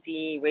review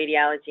ED,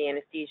 radiology,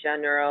 anesthesia,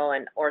 neuro,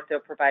 and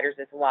ortho providers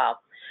as well?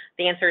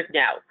 The answer is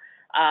no.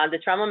 The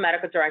trauma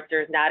medical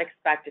director is not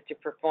expected to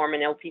perform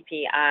an OPP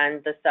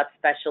on the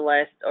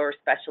subspecialist or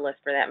specialist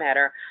for that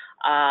matter.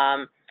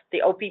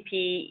 The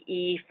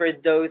OPPE for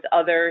those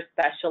other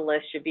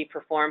specialists should be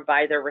performed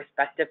by their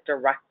respective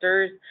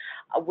directors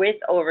with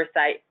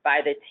oversight by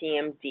the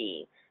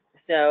TMD.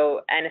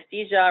 So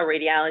anesthesia,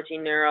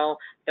 radiology, neuro,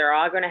 they're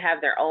all going to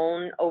have their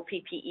own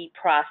OPPE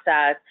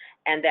process,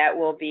 and that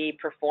will be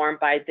performed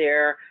by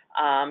their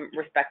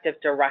respective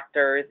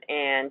directors.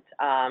 And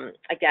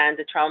again,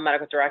 the trauma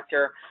medical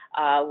director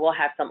will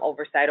have some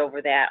oversight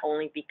over that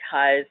only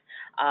because,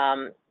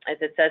 as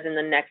it says in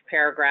the next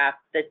paragraph,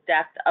 the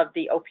depth of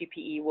the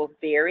OPPE will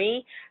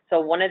vary. So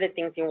one of the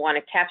things you want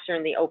to capture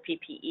in the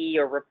OPPE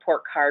or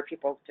report card,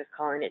 people just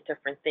calling it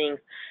different things,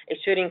 it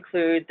should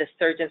include the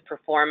surgeon's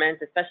performance,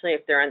 especially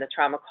if they're on the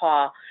trauma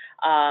call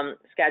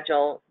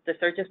schedule, the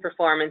surgeon's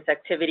performance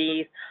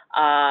activities,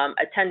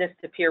 attendance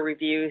to peer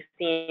review,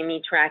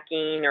 CME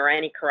tracking, or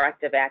any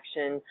corrective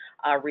action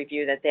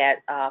review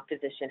that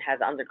physician has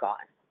undergone.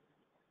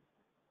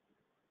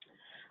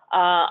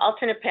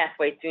 Alternate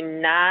pathway.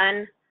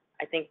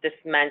 I think this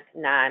meant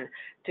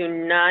do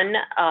none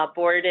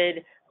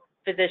boarded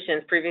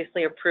physicians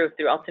previously approved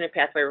through alternate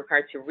pathway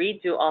required to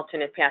redo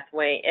alternate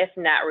pathway? If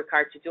not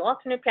required to do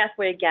alternate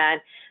pathway again,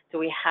 do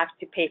we have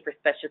to pay for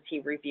specialty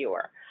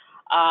reviewer?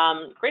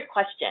 Great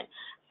question.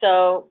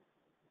 So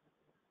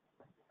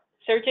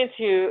surgeons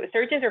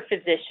or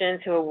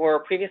physicians who were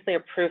previously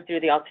approved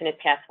through the alternate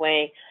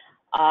pathway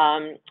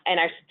and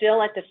are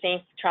still at the same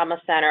trauma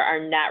center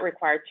are not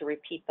required to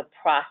repeat the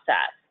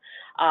process.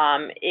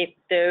 If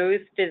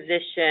those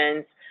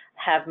physicians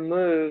have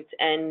moved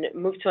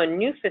to a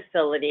new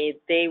facility,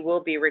 they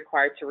will be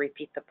required to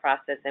repeat the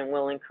process and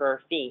will incur a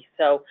fee.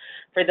 So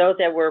for those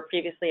that were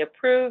previously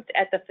approved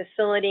at the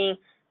facility,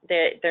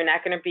 they're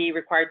not going to be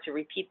required to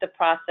repeat the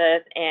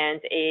process,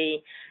 and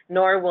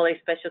nor will a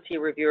specialty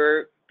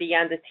reviewer be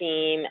on the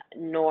team,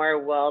 nor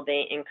will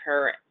they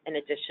incur an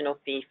additional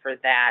fee for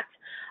that.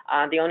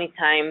 The only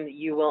time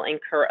you will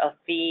incur a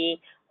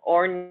fee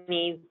or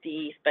need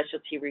the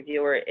specialty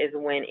reviewer is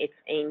when it's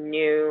a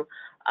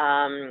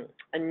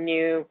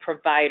new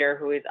provider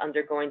who is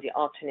undergoing the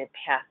alternate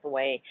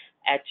pathway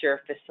at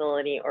your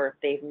facility or if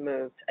they've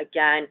moved.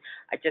 Again,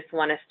 I just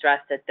want to stress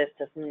that this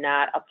does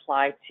not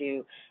apply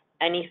to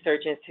any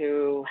surgeons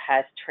who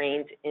has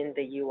trained in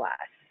the U.S.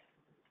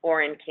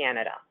 or in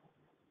Canada.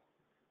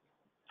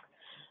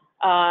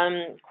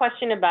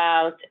 Question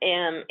about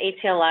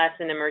ATLS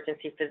and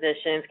emergency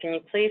physicians. Can you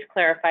please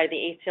clarify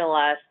the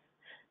ATLS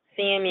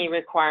CME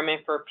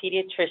requirement for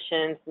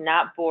pediatricians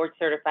not board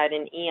certified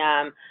in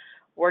EM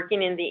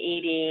working in the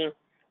ED?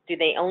 Do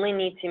they only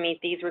need to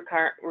meet these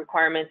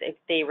requirements if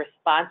they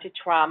respond to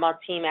trauma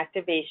team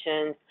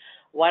activations?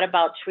 What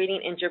about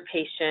treating injured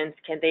patients?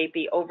 Can they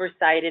be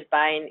oversighted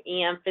by an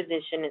EM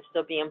physician and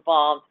still be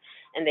involved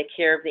in the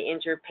care of the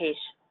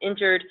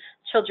injured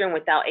children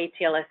without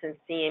ATLS and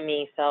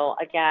CME? So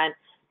again,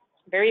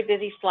 very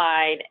busy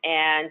slide,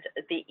 and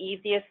the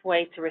easiest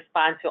way to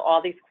respond to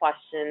all these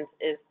questions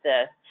is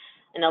this.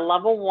 In a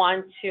level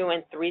 1, 2,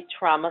 and 3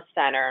 trauma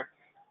center,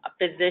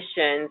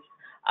 physicians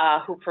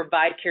who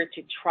provide care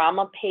to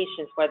trauma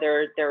patients,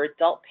 whether they're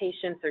adult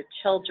patients or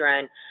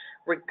children,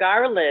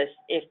 regardless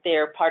if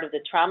they're part of the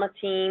trauma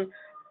team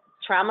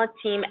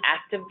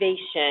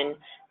activation,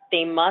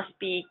 they must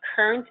be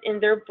current in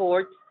their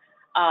boards,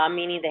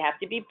 meaning they have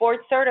to be board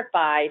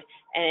certified.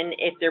 And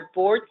if they're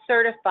board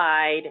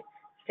certified,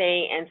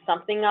 say, in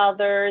something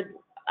other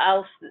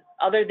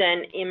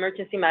than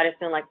emergency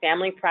medicine, like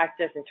family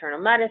practice, internal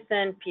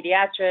medicine,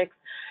 pediatrics,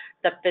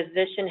 the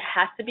physician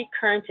has to be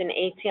current in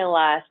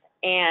ATLS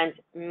and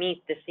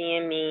meet the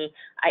CME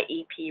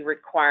IEP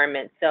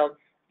requirements. So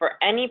for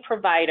any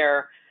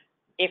provider,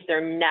 if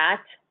they're not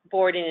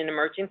boarded in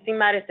emergency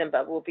medicine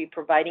but will be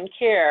providing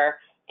care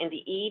in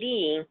the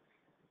ED,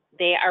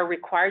 they are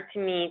required to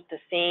meet the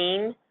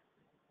same,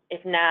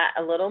 if not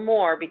a little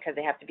more, because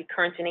they have to be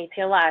current in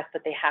ATLS,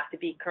 but they have to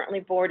be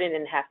currently boarded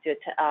and have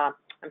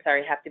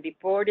to be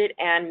boarded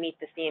and meet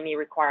the CME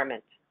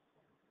requirements.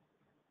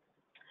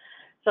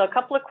 So a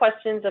couple of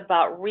questions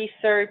about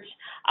research.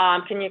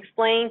 Can you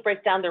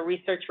break down the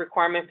research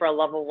requirement for a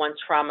level 1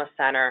 trauma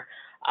center?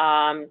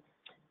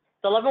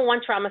 The level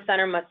 1 trauma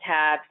center must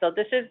have,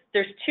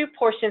 there's 2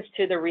 portions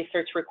to the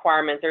research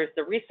requirement. There's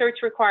the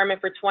research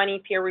requirement for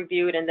 20 peer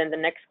reviewed, and then the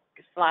next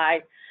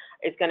slide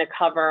is going to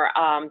cover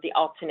the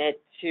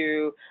alternate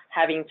to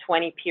having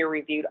 20 peer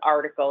reviewed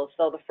articles.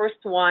 So the first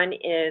one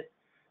is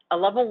a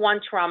level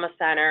 1 trauma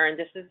center, and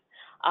this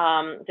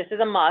is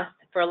a must.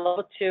 For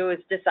level 2,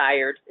 it's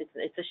desired.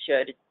 It's a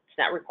should. It's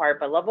not required.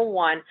 But level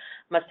 1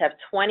 must have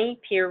 20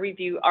 peer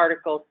review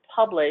articles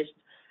published.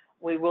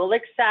 We will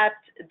accept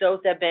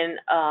those that have been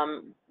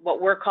what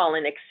we're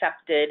calling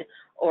accepted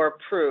or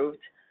approved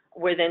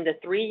within the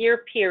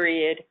 3-year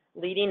period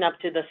leading up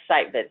to the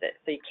site visit.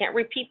 So you can't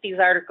repeat these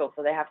articles,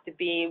 so they have to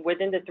be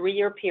within the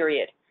 3-year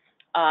period.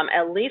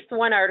 At least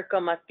one article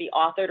must be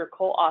authored or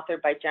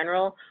co-authored by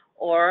general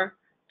or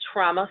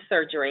trauma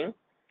surgery.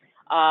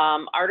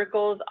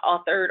 Articles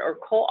authored or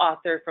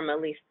co-authored from at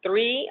least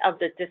 3 of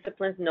the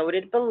disciplines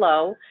noted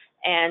below,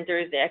 and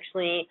there's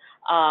actually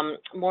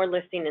more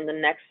listing in the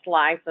next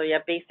slide. So you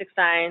have basic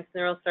science,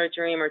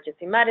 neurosurgery,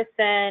 emergency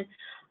medicine,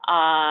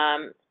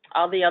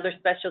 all the other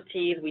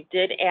specialties. We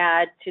did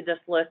add to this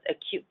list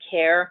acute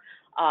care.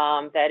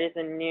 That is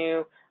a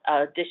new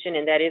addition,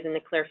 and that is in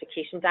the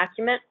clarification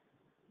document.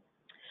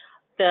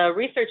 The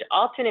research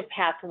alternate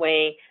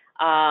pathway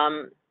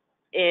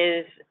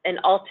is an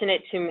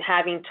alternate to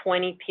having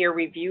 20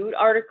 peer-reviewed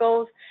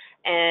articles,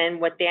 and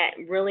what that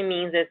really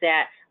means is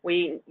that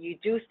you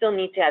do still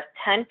need to have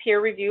 10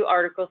 peer-reviewed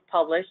articles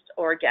published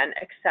or, again,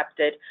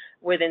 accepted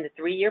within the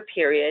 3-year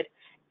period,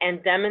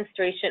 and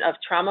demonstration of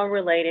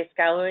trauma-related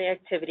scholarly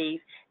activities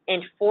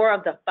in 4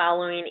 of the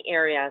following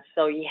areas.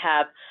 So you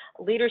have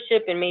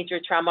leadership in major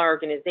trauma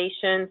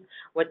organizations.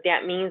 What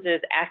that means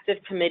is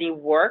active committee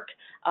work,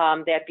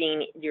 that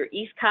being your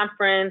East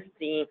Conference,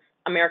 the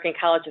American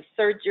College of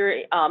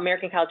Surgery,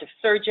 American College of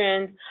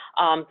Surgeons,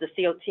 the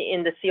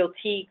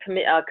COT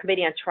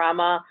Committee on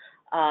Trauma,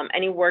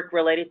 any work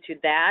related to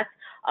that,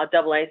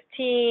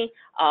 AAST,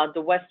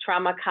 the West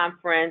Trauma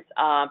Conference,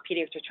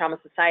 Pediatric Trauma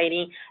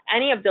Society,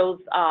 any of those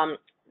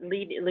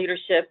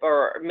leadership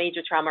or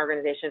major trauma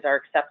organizations are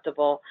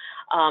acceptable.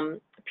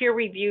 Peer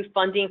review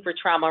funding for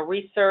trauma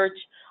research,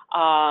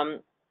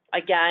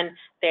 again,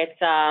 that's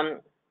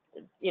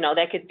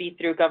that could be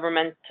through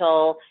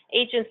governmental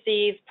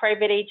agencies,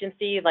 private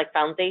agencies like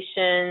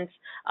foundations,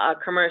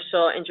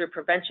 commercial injury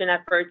prevention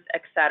efforts,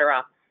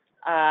 etc.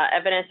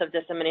 Evidence of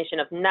dissemination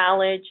of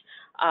knowledge,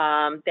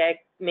 that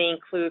may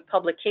include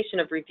publication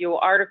of review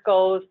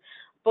articles,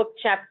 book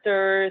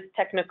chapters,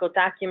 technical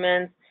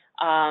documents.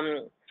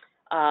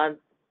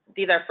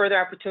 These are further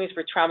opportunities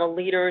for trauma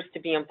leaders to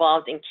be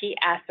involved in key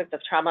aspects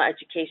of trauma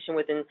education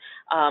within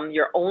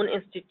your own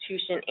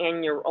institution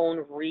and your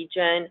own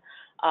region.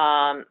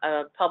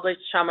 Published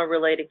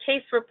trauma-related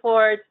case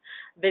reports,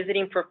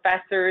 visiting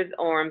professors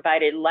or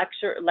invited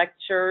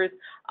lectures,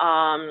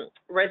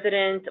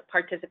 resident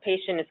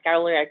participation in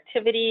scholarly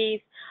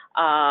activities,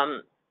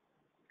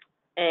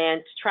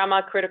 and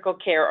trauma critical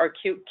care or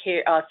acute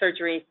care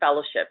surgery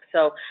fellowship.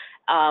 So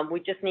we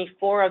just need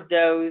 4 of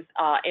those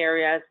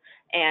areas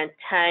and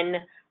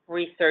 10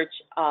 research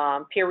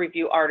peer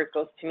review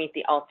articles to meet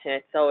the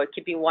alternate. So it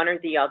could be one or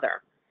the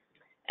other.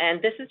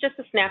 And this is just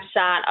a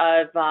snapshot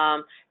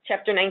of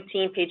Chapter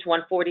 19, page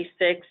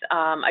 146.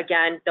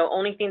 Again, the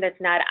only thing that's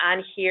not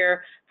on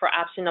here for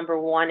option number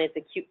 1 is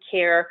acute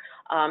care.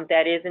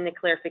 That is in the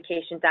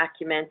clarification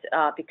document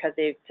because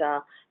it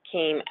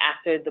came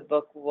after the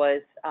book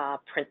was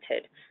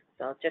printed.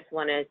 So just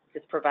want to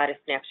just provide a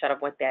snapshot of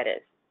what that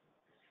is.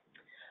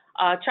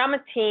 Trauma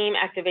team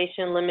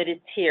activation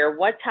limited tier.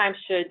 What time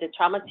should the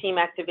trauma team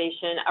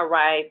activation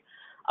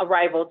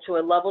arrival to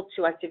a level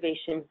 2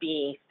 activation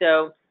be?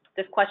 So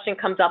this question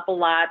comes up a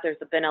lot. There's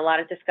been a lot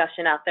of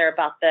discussion out there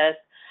about this.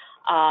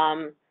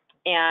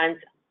 And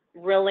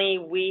really,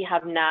 we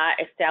have not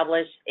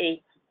established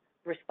a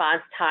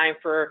response time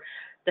for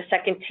the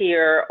second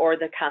tier or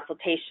the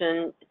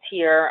consultation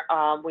tier.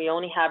 We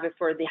only have it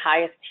for the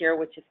highest tier,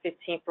 which is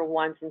 15 for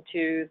 1s and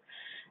 2s,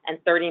 and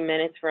 30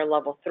 minutes for a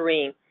level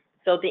 3.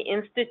 So the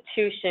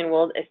institution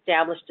will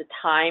establish the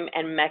time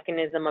and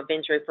mechanism of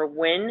injury for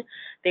when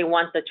they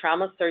want the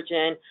trauma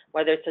surgeon,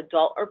 whether it's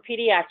adult or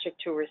pediatric,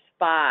 to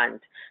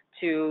respond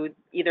to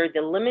either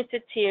the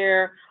limited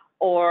tier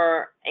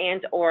or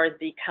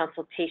the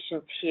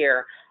consultation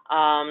tier.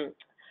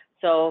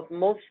 So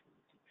most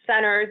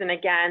centers, and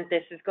again,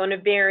 this is going to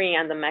vary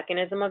on the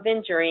mechanism of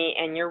injury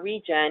and your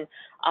region.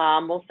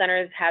 Most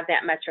centers have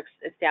that metric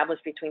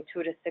established between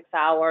 2 to 6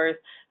 hours.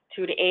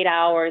 2 to 8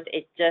 hours.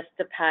 It just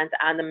depends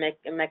on the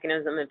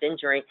mechanism of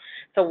injury.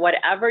 So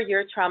whatever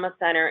your trauma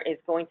center is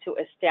going to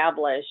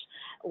establish,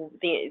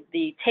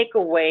 the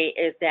takeaway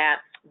is that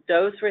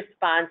those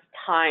response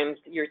times,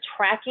 you're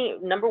tracking,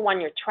 number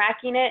one, you're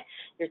tracking it,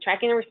 you're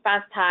tracking the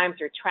response times,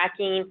 you're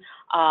tracking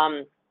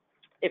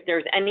if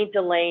there's any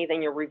delay,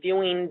 then you're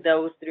reviewing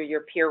those through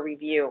your peer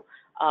review.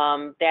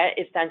 That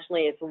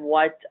essentially is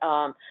what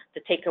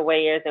the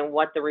takeaway is and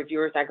what the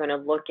reviewers are going to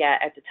look at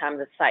the time of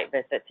the site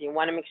visit. So you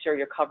want to make sure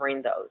you're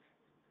covering those.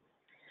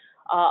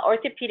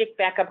 Orthopedic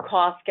backup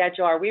call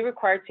schedule. Are we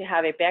required to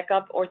have a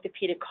backup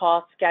orthopedic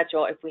call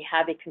schedule if we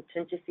have a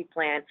contingency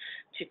plan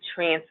to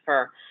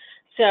transfer?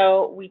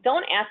 So we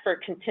don't ask for a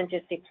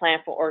contingency plan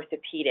for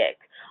orthopedic.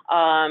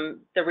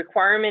 The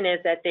requirement is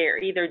that they're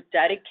either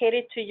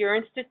dedicated to your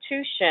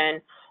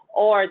institution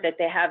or that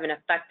they have an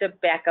effective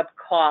backup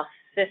call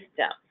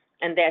system.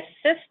 And that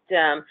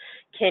system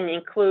can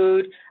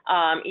include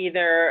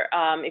either,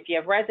 if you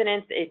have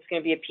residents, it's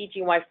going to be a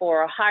PGY4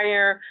 or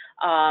higher,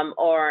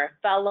 or a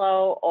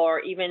fellow,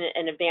 or even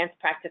an advanced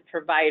practice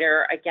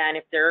provider. Again,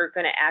 if they're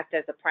going to act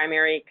as a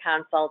primary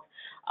consult,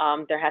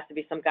 there has to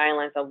be some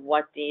guidelines of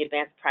what the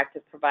advanced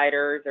practice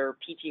providers or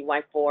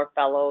PGY4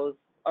 fellows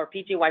or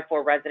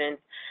PGY4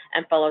 residents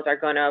and fellows are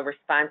going to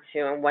respond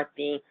to and what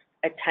the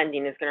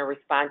attending is going to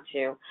respond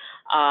to.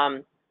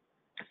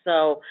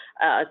 So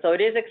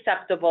it is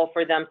acceptable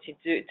for them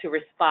to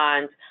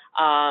respond.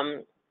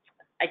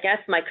 I guess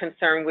my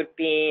concern would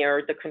be,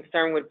 or the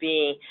concern would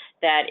be,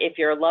 that if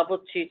you're a level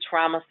 2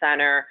 trauma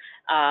center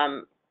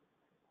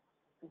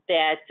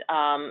that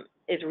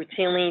is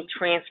routinely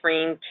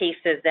transferring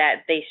cases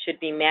that they should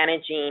be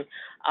managing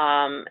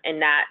and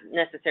not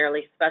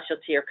necessarily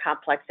specialty or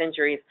complex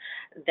injuries,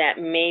 that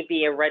may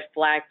be a red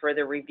flag for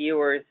the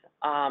reviewers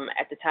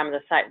at the time of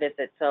the site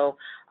visit. So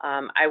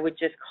I would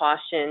just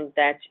caution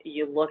that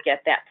you look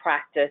at that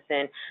practice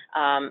and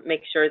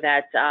make sure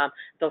that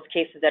those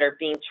cases that are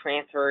being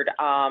transferred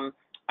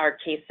are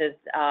cases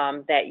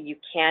that you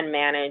can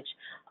manage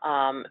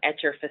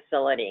at your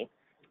facility.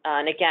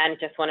 And again,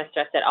 just want to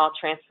stress that all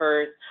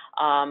transfers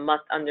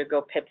must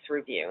undergo PIPS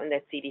review, and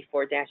that's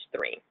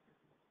CD4-3.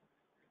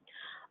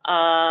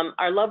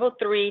 Our level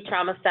 3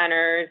 trauma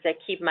centers that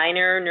keep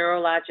minor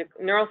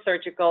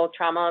neurosurgical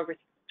trauma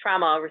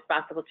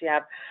responsible to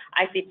have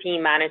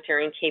ICP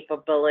monitoring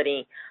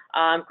capability.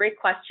 Great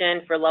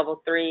question for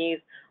level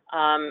 3s.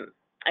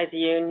 As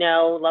you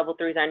know, level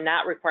 3s are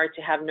not required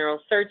to have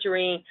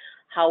neurosurgery.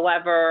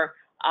 However,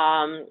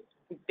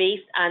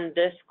 based on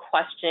this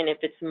question, if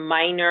it's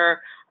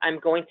minor, I'm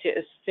going to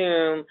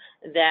assume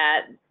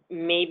that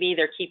maybe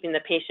they're keeping the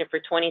patient for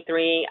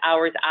 23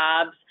 hours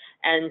OBS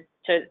and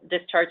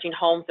discharging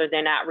home, so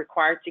they're not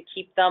required to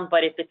keep them.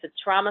 But if it's a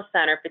trauma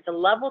center, if it's a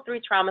level 3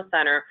 trauma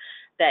center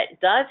that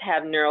does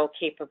have neural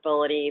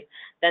capabilities,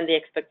 then the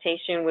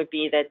expectation would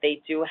be that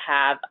they do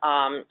have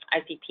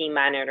ICP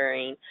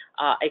monitoring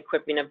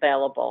equipment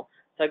available.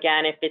 So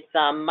again, if it's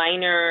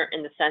minor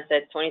in the sense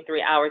that it's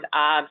 23 hours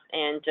OBS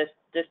and just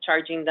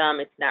discharging them,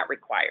 it's not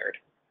required.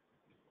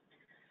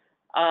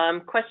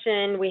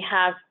 Question, we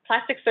have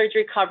plastic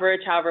surgery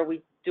coverage. However,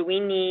 do we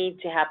need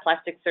to have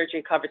plastic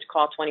surgery coverage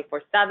call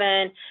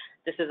 24/7?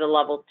 This is a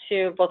level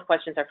 2. Both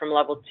questions are from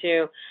level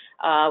 2.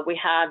 We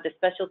have the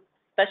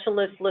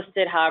specialists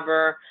listed.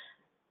 However,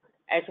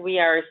 as we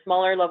are a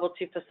smaller level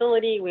 2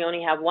 facility, we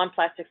only have 1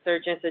 plastic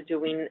surgeon,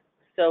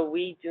 so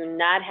we do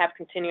not have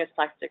continuous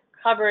plastic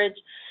coverage.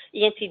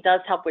 ENT does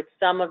help with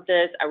some of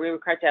this. Are we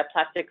required to have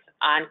plastics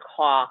on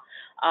call?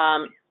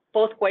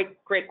 Both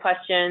great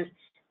questions.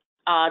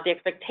 The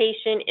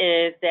expectation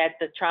is that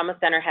the trauma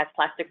center has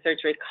plastic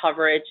surgery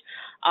coverage.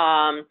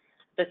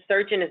 The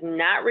surgeon is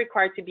not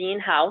required to be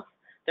in-house.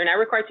 They're not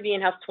required to be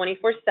in-house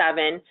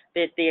 24/7.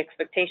 That the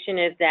expectation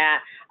is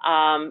that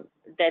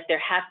that there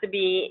has to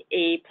be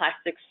a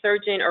plastic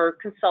surgeon or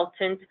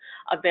consultant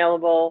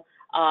available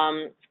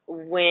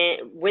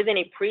within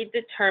a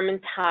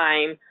predetermined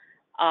time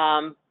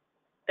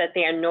that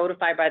they are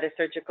notified by the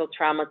surgical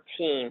trauma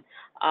team.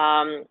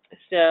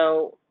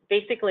 So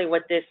basically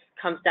what this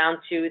comes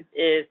down to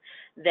is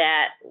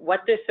that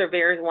what the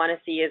surveyors want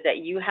to see is that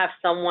you have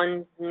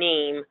someone's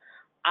name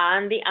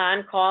on the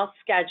on-call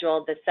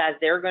schedule that says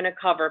they're going to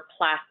cover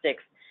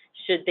plastics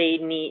should they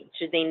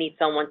need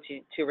someone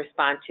to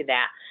respond to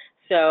that.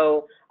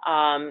 So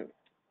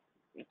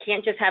you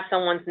can't just have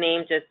someone's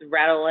name, just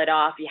rattle it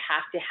off. You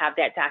have to have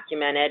that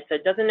documented. So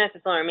it doesn't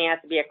necessarily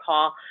have to be a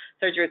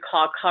surgery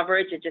call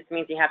coverage. It just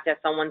means you have to have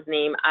someone's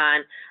name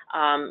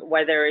on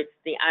whether it's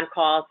the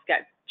on-call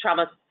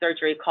trauma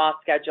surgery call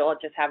schedule,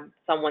 just have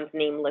someone's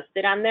name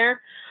listed on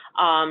there.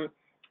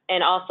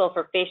 And also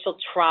for facial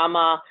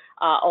trauma,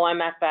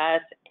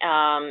 OMFS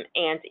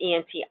and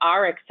ENT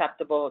are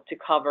acceptable to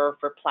cover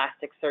for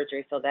plastic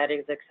surgery, so that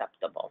is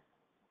acceptable.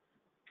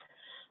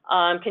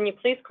 Can you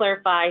please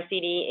clarify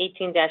CD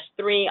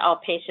 18-3,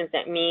 all patients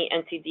that meet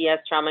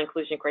NCDS trauma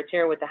inclusion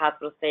criteria with the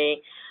hospital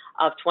stay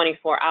of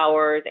 24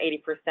 hours,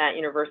 80%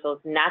 universal is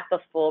not the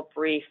full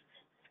brief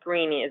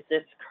screening. Is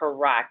this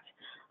correct?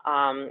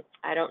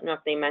 I don't know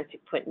if they meant to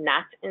put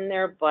not in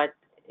there, but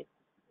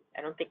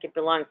I don't think it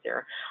belongs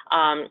there.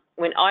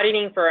 When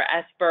auditing for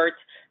expert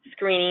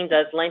screening,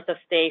 does length of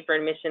stay for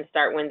admission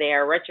start when they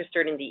are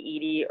registered in the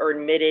ED or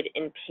admitted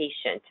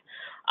inpatient?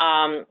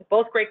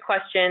 Both great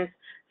questions.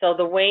 So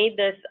the way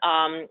this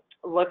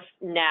looks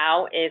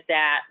now is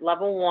that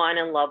level 1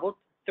 and level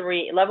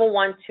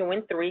 1, 2,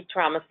 and 3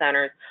 trauma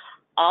centers,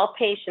 all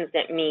patients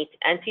that meet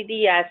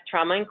NCDS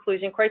trauma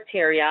inclusion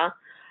criteria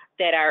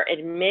that are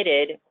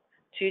admitted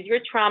to your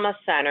trauma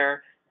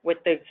center with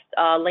the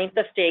length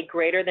of stay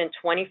greater than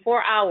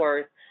 24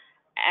 hours,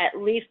 at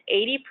least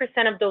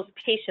 80% of those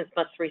patients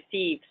must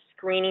receive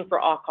screening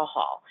for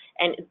alcohol,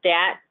 and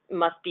that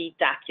must be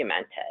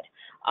documented.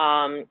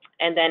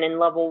 And then in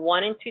level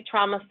 1 and 2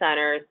 trauma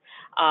centers,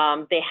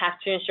 they have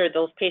to ensure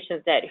those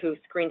patients who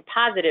screened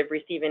positive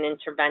receive an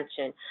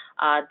intervention.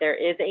 There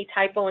is a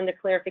typo in the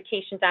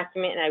clarification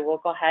document, and I will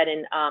go ahead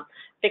and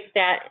fix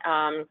that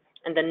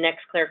in the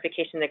next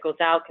clarification that goes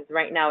out, because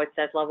right now it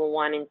says level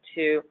 1,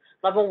 2,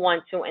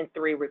 and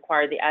 3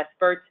 require the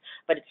experts,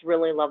 but it's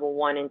really level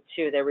 1 and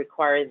 2 that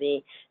require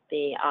the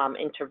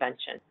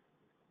intervention.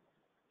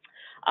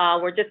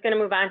 We're just going to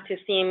move on to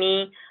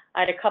CME. I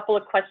had a couple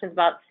of questions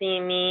about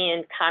CME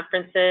and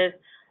conferences.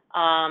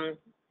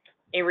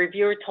 A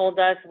reviewer told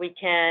us we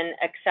can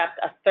accept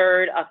a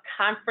third of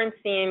conference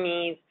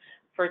CMEs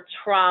for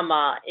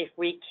trauma if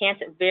we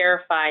can't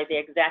verify the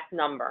exact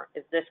number.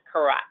 Is this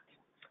correct?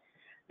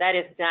 That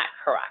is not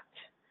correct.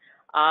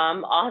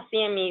 All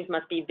CMEs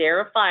must be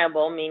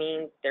verifiable,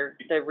 meaning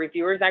the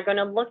reviewers are going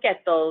to look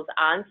at those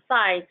on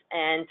site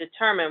and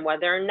determine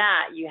whether or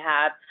not you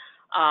have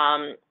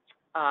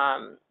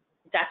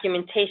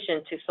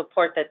documentation to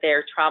support that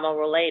they're trauma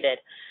related.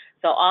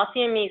 So all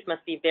CMEs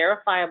must be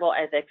verifiable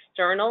as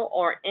external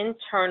or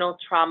internal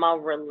trauma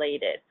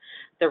related.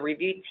 The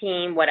review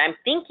team, what I'm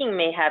thinking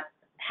may have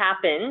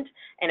happened,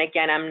 and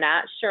again, I'm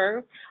not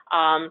sure,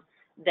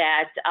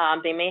 that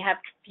they may have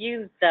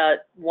confused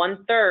the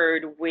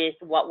 1/3 with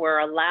what we're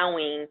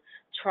allowing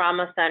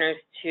trauma centers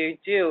to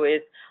do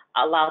is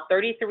allow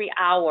 33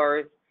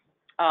 hours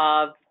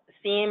of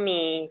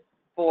CME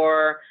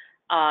for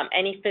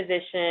any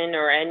physician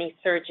or any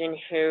surgeon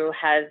who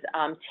has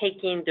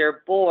taken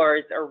their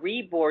boards or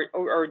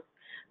or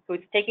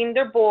who's taking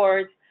their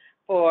boards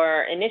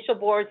for initial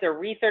boards or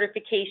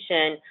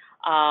recertification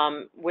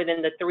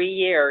within the 3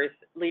 years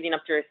leading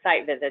up to a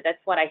site visit.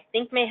 That's what I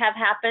think may have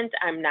happened.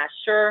 I'm not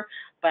sure,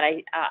 but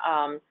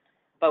a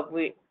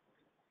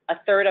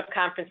third of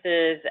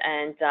conferences,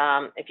 and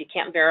if you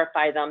can't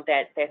verify them,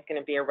 that's going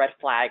to be a red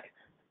flag.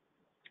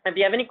 If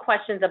you have any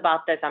questions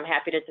about this, I'm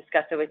happy to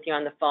discuss it with you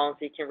on the phone, so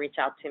you can reach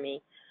out to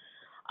me.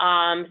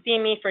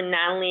 CME for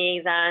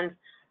non-liaisons,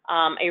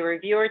 a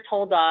reviewer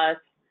told us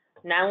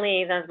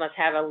non-liaisons must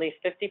have at least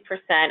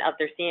 50% of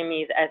their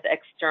CMEs as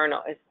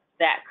external. Is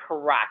that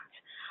correct?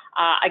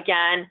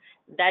 Again,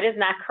 that is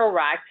not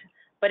correct,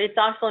 but it's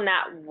also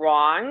not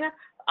wrong.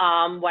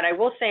 What I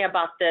will say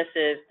about this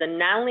is the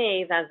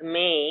non-liaisons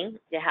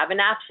they have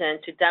an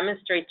option to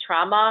demonstrate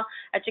trauma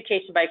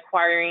education by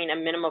acquiring a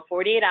minimum of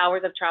 48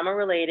 hours of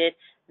trauma-related,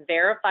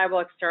 verifiable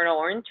external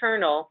or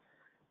internal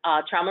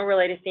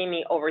trauma-related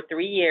CME over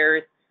 3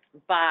 years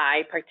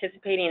by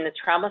participating in the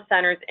trauma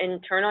center's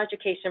internal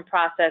education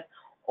process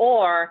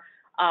or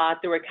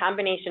through a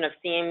combination of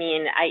CME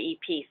and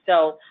IEP.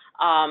 So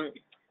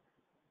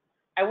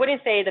I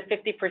wouldn't say the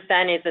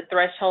 50% is a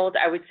threshold.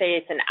 I would say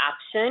it's an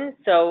option.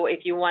 So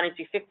if you want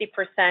to do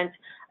 50%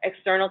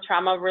 external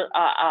trauma,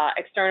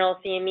 external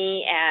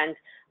CME and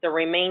the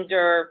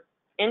remainder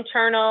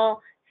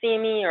internal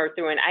CME or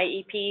through an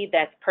IEP,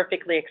 that's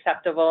perfectly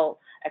acceptable.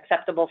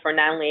 acceptable for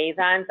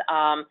non-liaisons.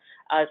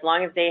 As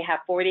long as they have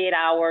 48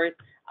 hours,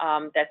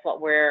 that's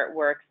what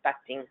we're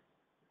expecting.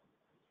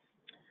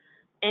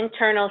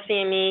 Internal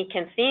CME,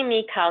 can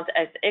CME count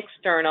as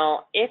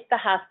external if the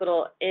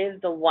hospital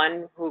is the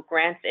one who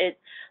grants it,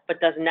 but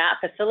does not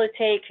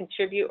facilitate,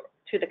 contribute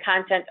to the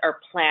content, or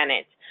plan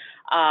it,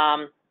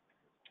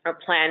 or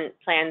plan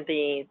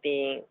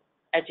the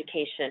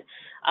education.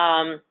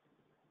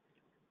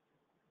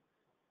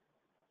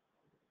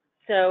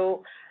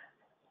 So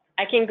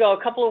I can go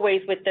a couple of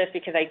ways with this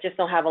because I just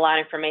don't have a lot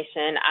of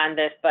information on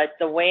this, but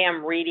the way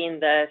I'm reading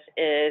this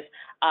is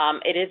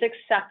it is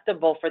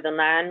acceptable for the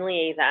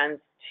non-liaisons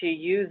to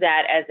use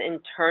that as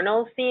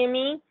internal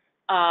CME,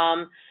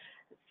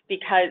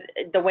 because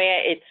the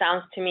way it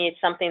sounds to me, it's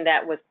something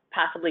that was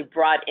possibly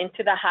brought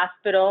into the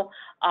hospital,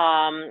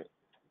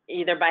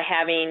 either by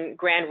having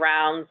grand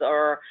rounds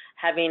or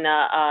having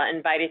an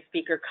invited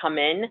speaker come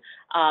in.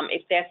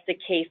 If that's the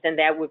case, then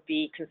that would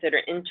be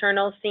considered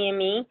internal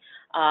CME.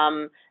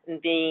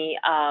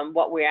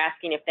 What we're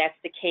asking, if that's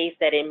the case,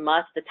 that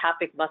the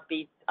topic must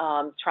be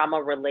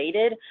trauma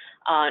related.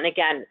 And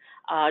again,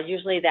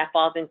 usually that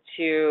falls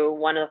into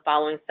one of the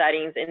following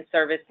settings: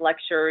 in-service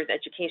lectures,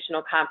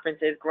 educational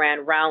conferences,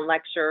 grand round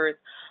lectures,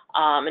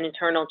 an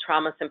internal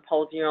trauma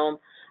symposium,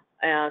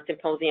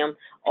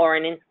 or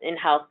an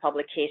in-house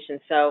publication.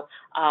 So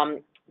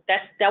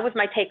that was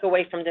my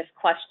takeaway from this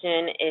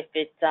question. If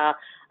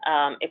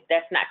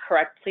that's not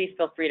correct, please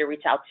feel free to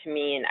reach out to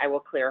me and I will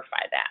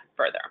clarify that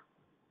further.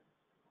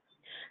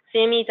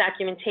 CME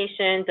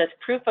documentation, does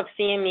proof of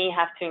CME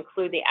have to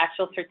include the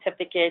actual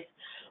certificates,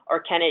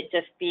 or can it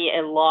just be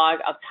a log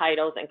of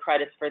titles and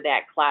credits for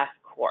that class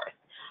course?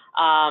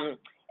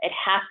 It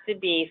has to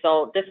be,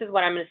 so this is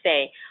what I'm going to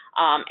say.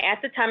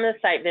 At the time of the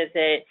site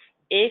visit,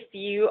 if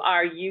you're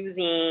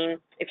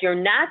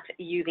not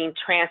using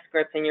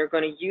transcripts and you're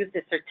going to use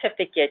the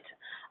certificate,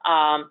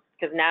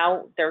 because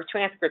now there are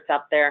transcripts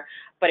up there,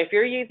 but if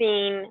you're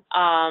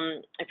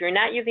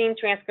not using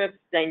transcripts,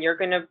 then you're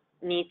going to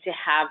need to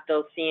have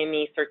those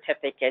CME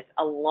certificates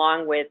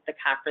along with the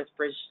conference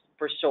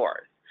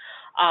brochures.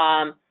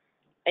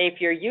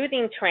 If you're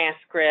using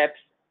transcripts,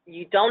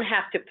 you don't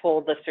have to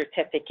pull the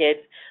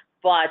certificates,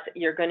 but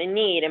you're going to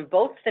need, in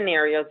both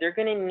scenarios, you're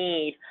going to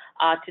need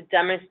to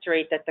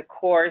demonstrate that the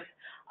course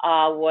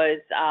was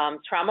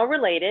trauma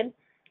related,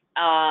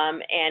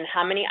 and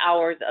how many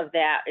hours of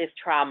that is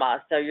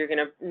trauma. So you're going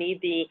to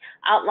need the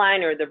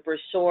outline or the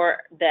brochure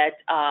that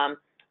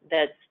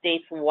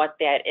states what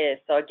that is.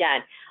 So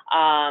again,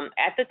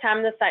 at the time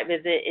of the site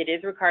visit, it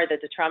is required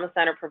that the Trauma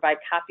Center provide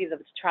copies of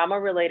its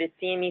trauma-related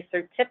CME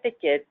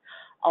certificates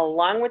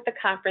along with the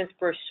conference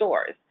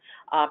brochures,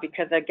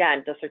 because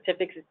again, the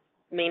certificates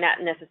may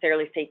not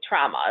necessarily say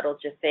trauma, it'll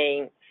just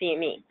say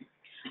CME.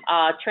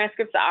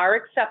 Transcripts are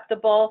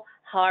acceptable.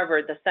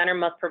 However, the center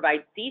must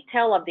provide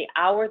detail of the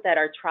hours that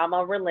are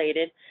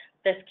trauma-related.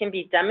 This can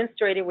be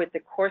demonstrated with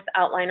the course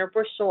outline or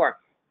brochure.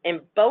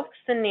 In both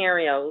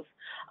scenarios,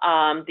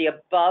 the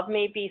above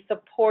may be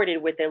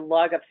supported with a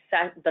log of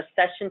the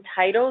session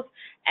titles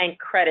and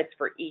credits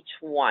for each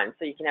one.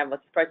 So you can have a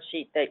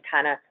spreadsheet that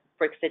kind of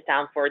breaks it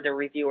down for the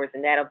reviewers,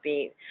 and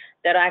they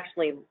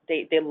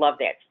love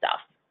that stuff.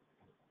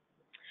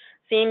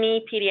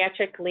 CME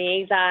pediatric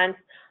liaisons.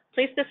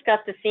 Please discuss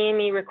the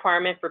CME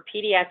requirement for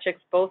pediatrics,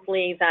 both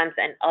liaisons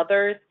and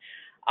others.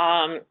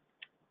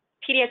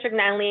 Pediatric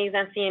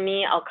non-liaison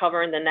CME, I'll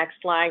cover in the next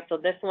slide. So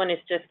this one is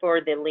just for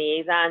the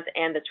liaisons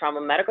and the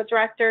trauma medical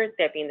director,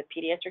 that being the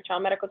pediatric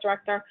trauma medical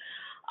director.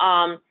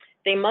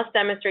 They must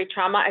demonstrate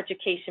trauma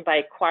education by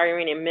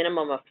acquiring a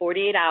minimum of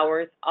 48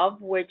 hours,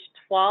 of which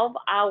 12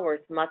 hours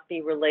must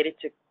be related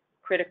to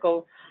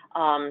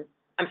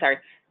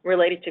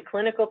related to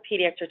clinical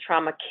pediatric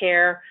trauma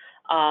care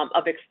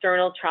of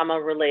external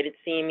trauma-related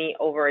CME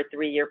over a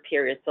 3-year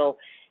period. So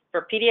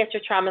for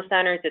pediatric trauma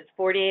centers, it's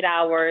 48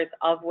 hours,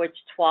 of which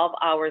 12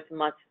 hours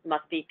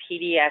must be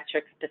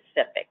pediatric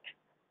specific.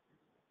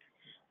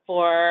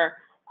 For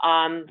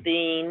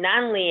the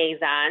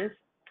non-liaisons,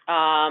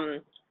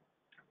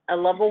 a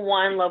level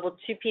 1, level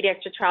 2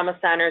 pediatric trauma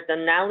centers, the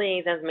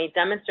non-liaisons may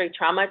demonstrate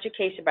trauma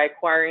education by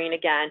acquiring,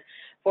 again,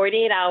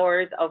 48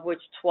 hours, of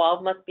which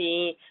 12 must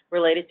be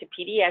related to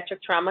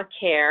pediatric trauma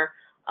care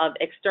of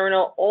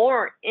external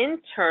or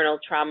internal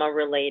trauma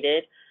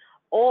related,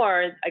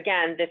 or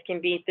again, this can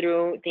be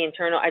through the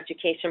internal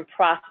education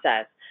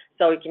process.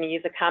 So you can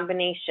use a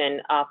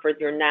combination for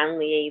your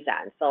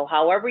non-liaison. So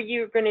however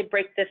you're going to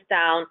break this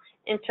down,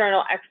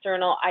 internal,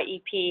 external,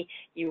 IEP,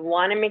 you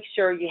want to make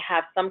sure you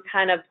have some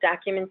kind of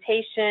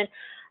documentation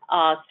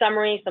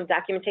summary, some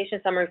documentation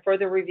summary for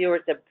the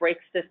reviewers that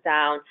breaks this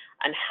down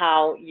on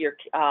how you're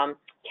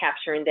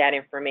capturing that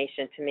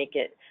information to make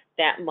it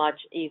that much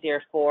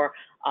easier for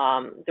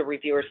the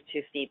reviewers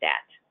to see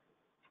that.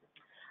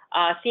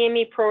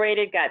 CME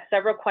prorated, got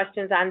several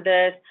questions on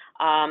this.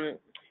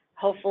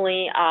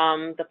 Hopefully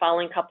the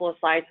following couple of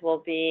slides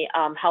will be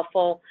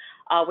helpful.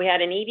 We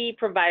had an ED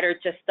provider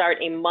just start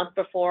a month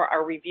before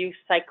our review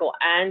cycle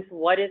ends.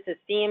 What is the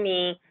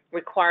CME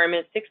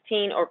requirement,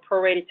 16 or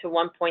prorated to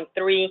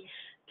 1.3?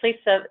 please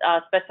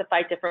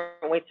specify different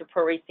ways to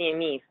prorate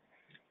CMEs.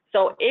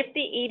 So if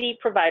the ED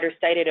provider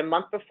started a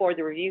month before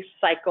the review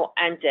cycle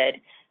ended,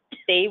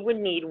 they would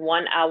need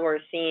 1 hour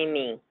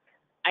CME.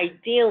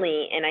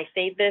 Ideally, and I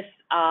say this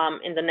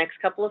in the next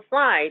couple of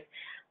slides,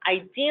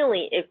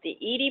 ideally, if the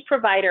ED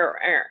provider,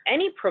 or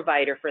any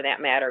provider for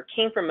that matter,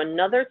 came from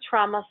another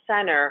trauma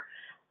center,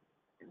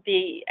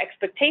 the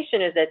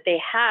expectation is that they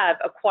have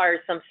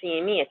acquired some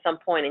CME at some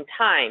point in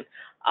time.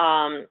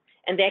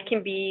 And that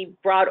can be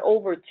brought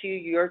over to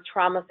your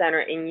trauma center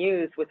and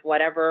used with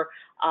whatever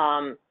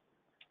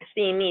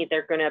CME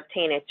they're going to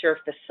obtain at your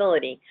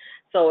facility.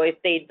 So if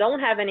they don't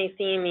have any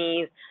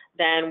CMEs,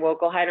 then we'll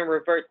go ahead and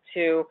revert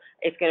to,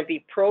 it's going to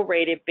be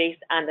prorated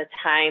based on the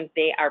time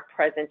they are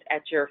present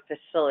at your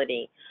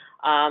facility.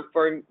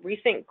 For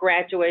recent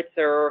graduates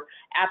or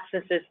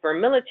absences for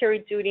military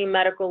duty,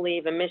 medical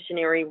leave, and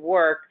missionary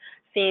work,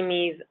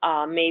 CMEs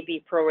may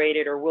be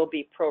prorated or will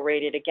be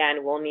prorated.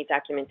 Again, we'll need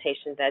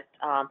documentation that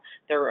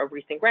they're a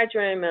recent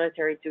graduate,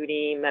 military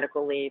duty,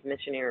 medical leave,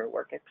 missionary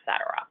work,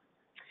 etc.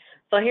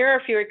 So here are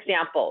a few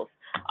examples.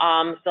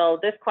 So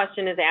this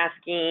question is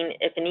asking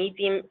if an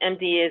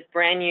EDMD is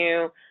brand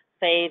new,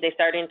 say they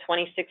started in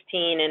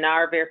 2016 and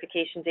our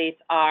verification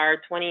dates are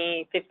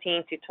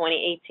 2015 to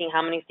 2018,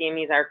 how many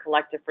CMEs are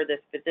collected for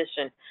this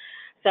physician?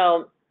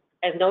 So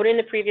as noted in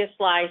the previous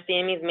slide,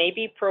 CMEs may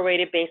be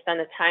prorated based on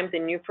the time the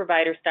new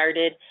provider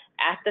started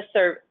on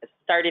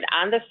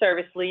the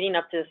service leading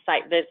up to the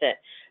site visit.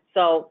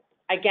 So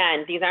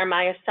again, these are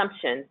my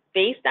assumptions.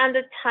 Based on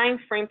the time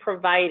frame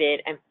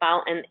provided and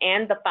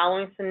the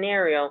following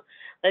scenario,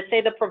 let's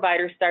say the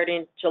provider started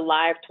in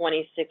July of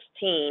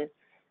 2016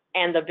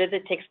 and the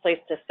visit takes place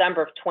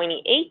December of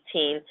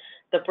 2018,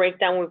 the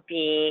breakdown would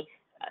be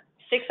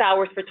 6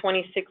 hours for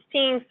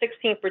 2016,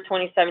 16 for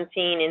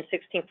 2017, and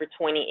 16 for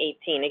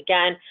 2018.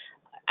 Again,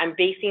 I'm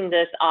basing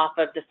this off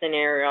of the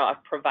scenario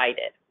I've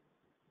provided.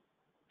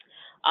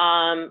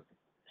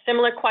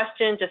 Similar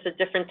question, just a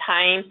different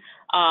time,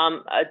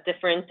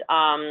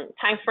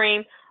 time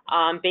frame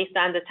based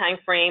on the time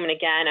frame. And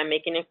again, I'm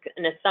making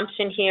an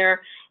assumption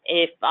here.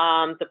 If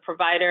the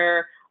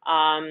provider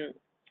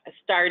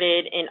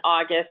started in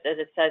August, as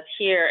it says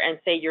here, and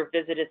say your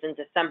visit is in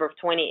December of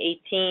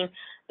 2018,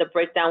 the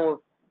breakdown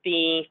will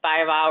be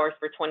 5 hours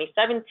for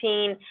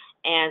 2017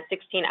 and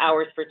 16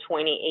 hours for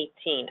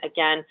 2018.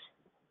 Again,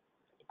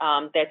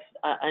 that's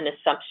an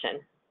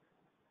assumption.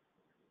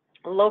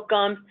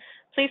 Locums,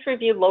 please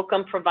review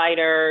locum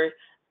provider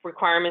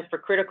requirements for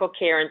critical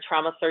care and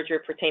trauma surgery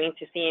pertaining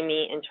to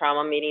CME and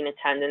trauma meeting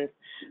attendance.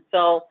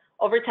 So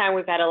over time,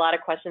 we've had a lot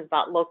of questions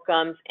about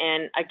locums,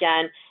 and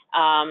again,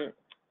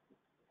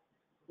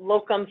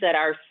 locums that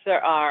are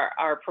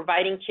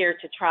providing care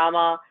to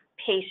trauma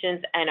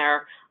patients and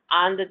are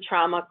on the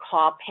trauma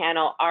call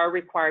panel are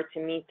required to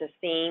meet the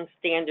same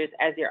standards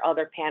as your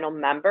other panel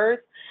members.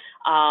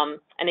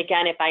 And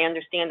again, if I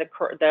understand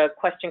the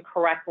question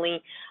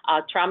correctly,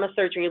 trauma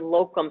surgery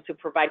locums who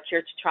provide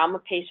care to trauma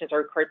patients are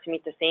required to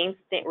meet the same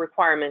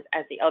requirements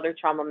as the other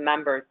trauma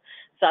members,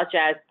 such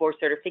as board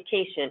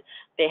certification.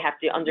 They have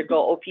to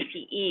undergo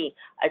OPPE,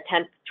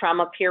 attend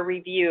trauma peer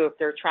review if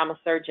they're trauma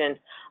surgeons,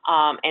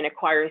 and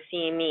acquire a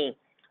CME.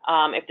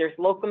 If there's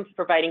locums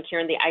providing care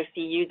in the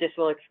ICU, this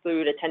will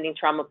exclude attending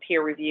trauma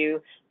peer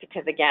review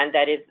because, again,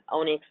 that is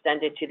only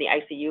extended to the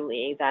ICU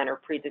liaison or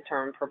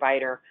predetermined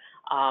provider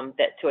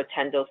to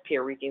attend those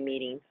peer review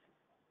meetings.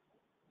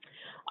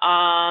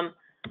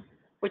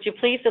 Would you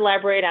please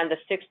elaborate on the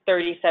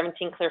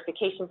 6/30/17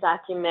 clarification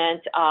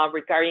document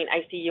regarding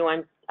ICU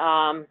and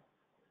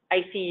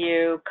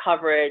ICU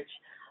coverage?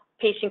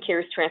 Patient care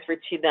is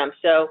transferred to them.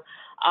 So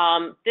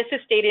this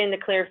is stated in the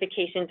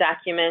clarification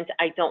document.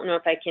 I don't know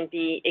if it can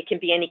be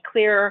any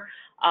clearer.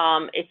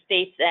 It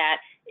states that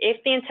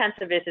if the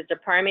intensivist is the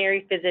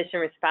primary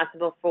physician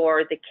responsible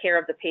for the care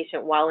of the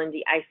patient while in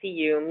the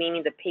ICU,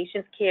 meaning the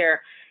patient's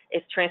care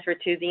is transferred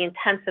to the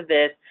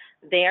intensivist,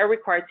 they are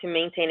required to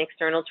maintain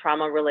external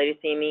trauma-related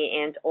CME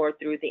and or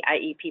through the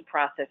IEP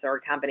process or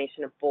a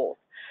combination of both.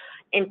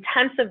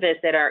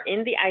 Intensivists that are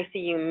in the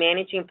ICU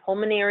managing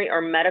pulmonary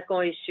or medical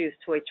issues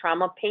to a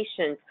trauma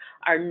patient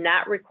are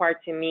not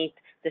required to meet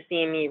the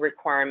CME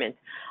requirement.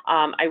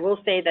 I will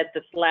say that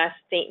this last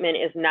statement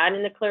is not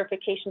in the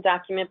clarification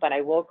document, but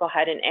I will go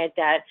ahead and add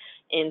that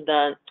in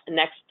the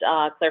next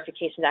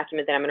clarification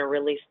document that I'm going to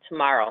release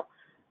tomorrow.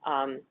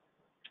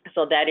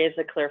 So that is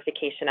a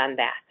clarification on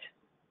that.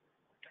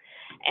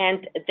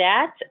 And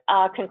that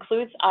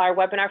concludes our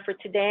webinar for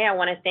today. I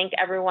want to thank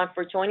everyone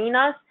for joining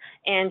us,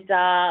 and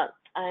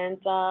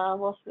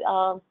we'll,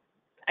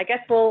 I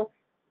guess we'll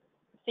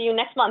see you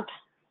next month.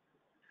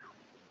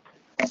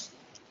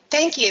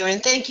 Thank you,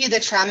 and thank you,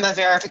 the trauma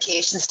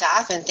verification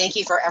staff, and thank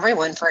you for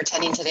everyone for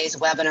attending today's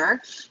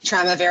webinar,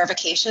 Trauma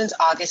Verification's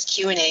August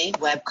Q&A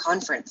web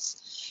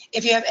conference.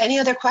 If you have any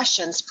other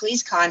questions,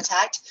 please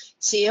contact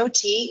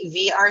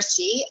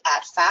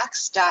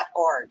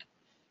cotvrc@fax.org.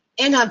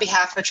 And on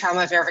behalf of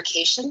Trauma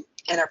Verification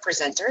and our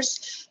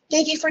presenters,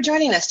 thank you for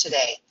joining us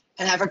today,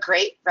 and have a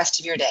great rest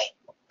of your day.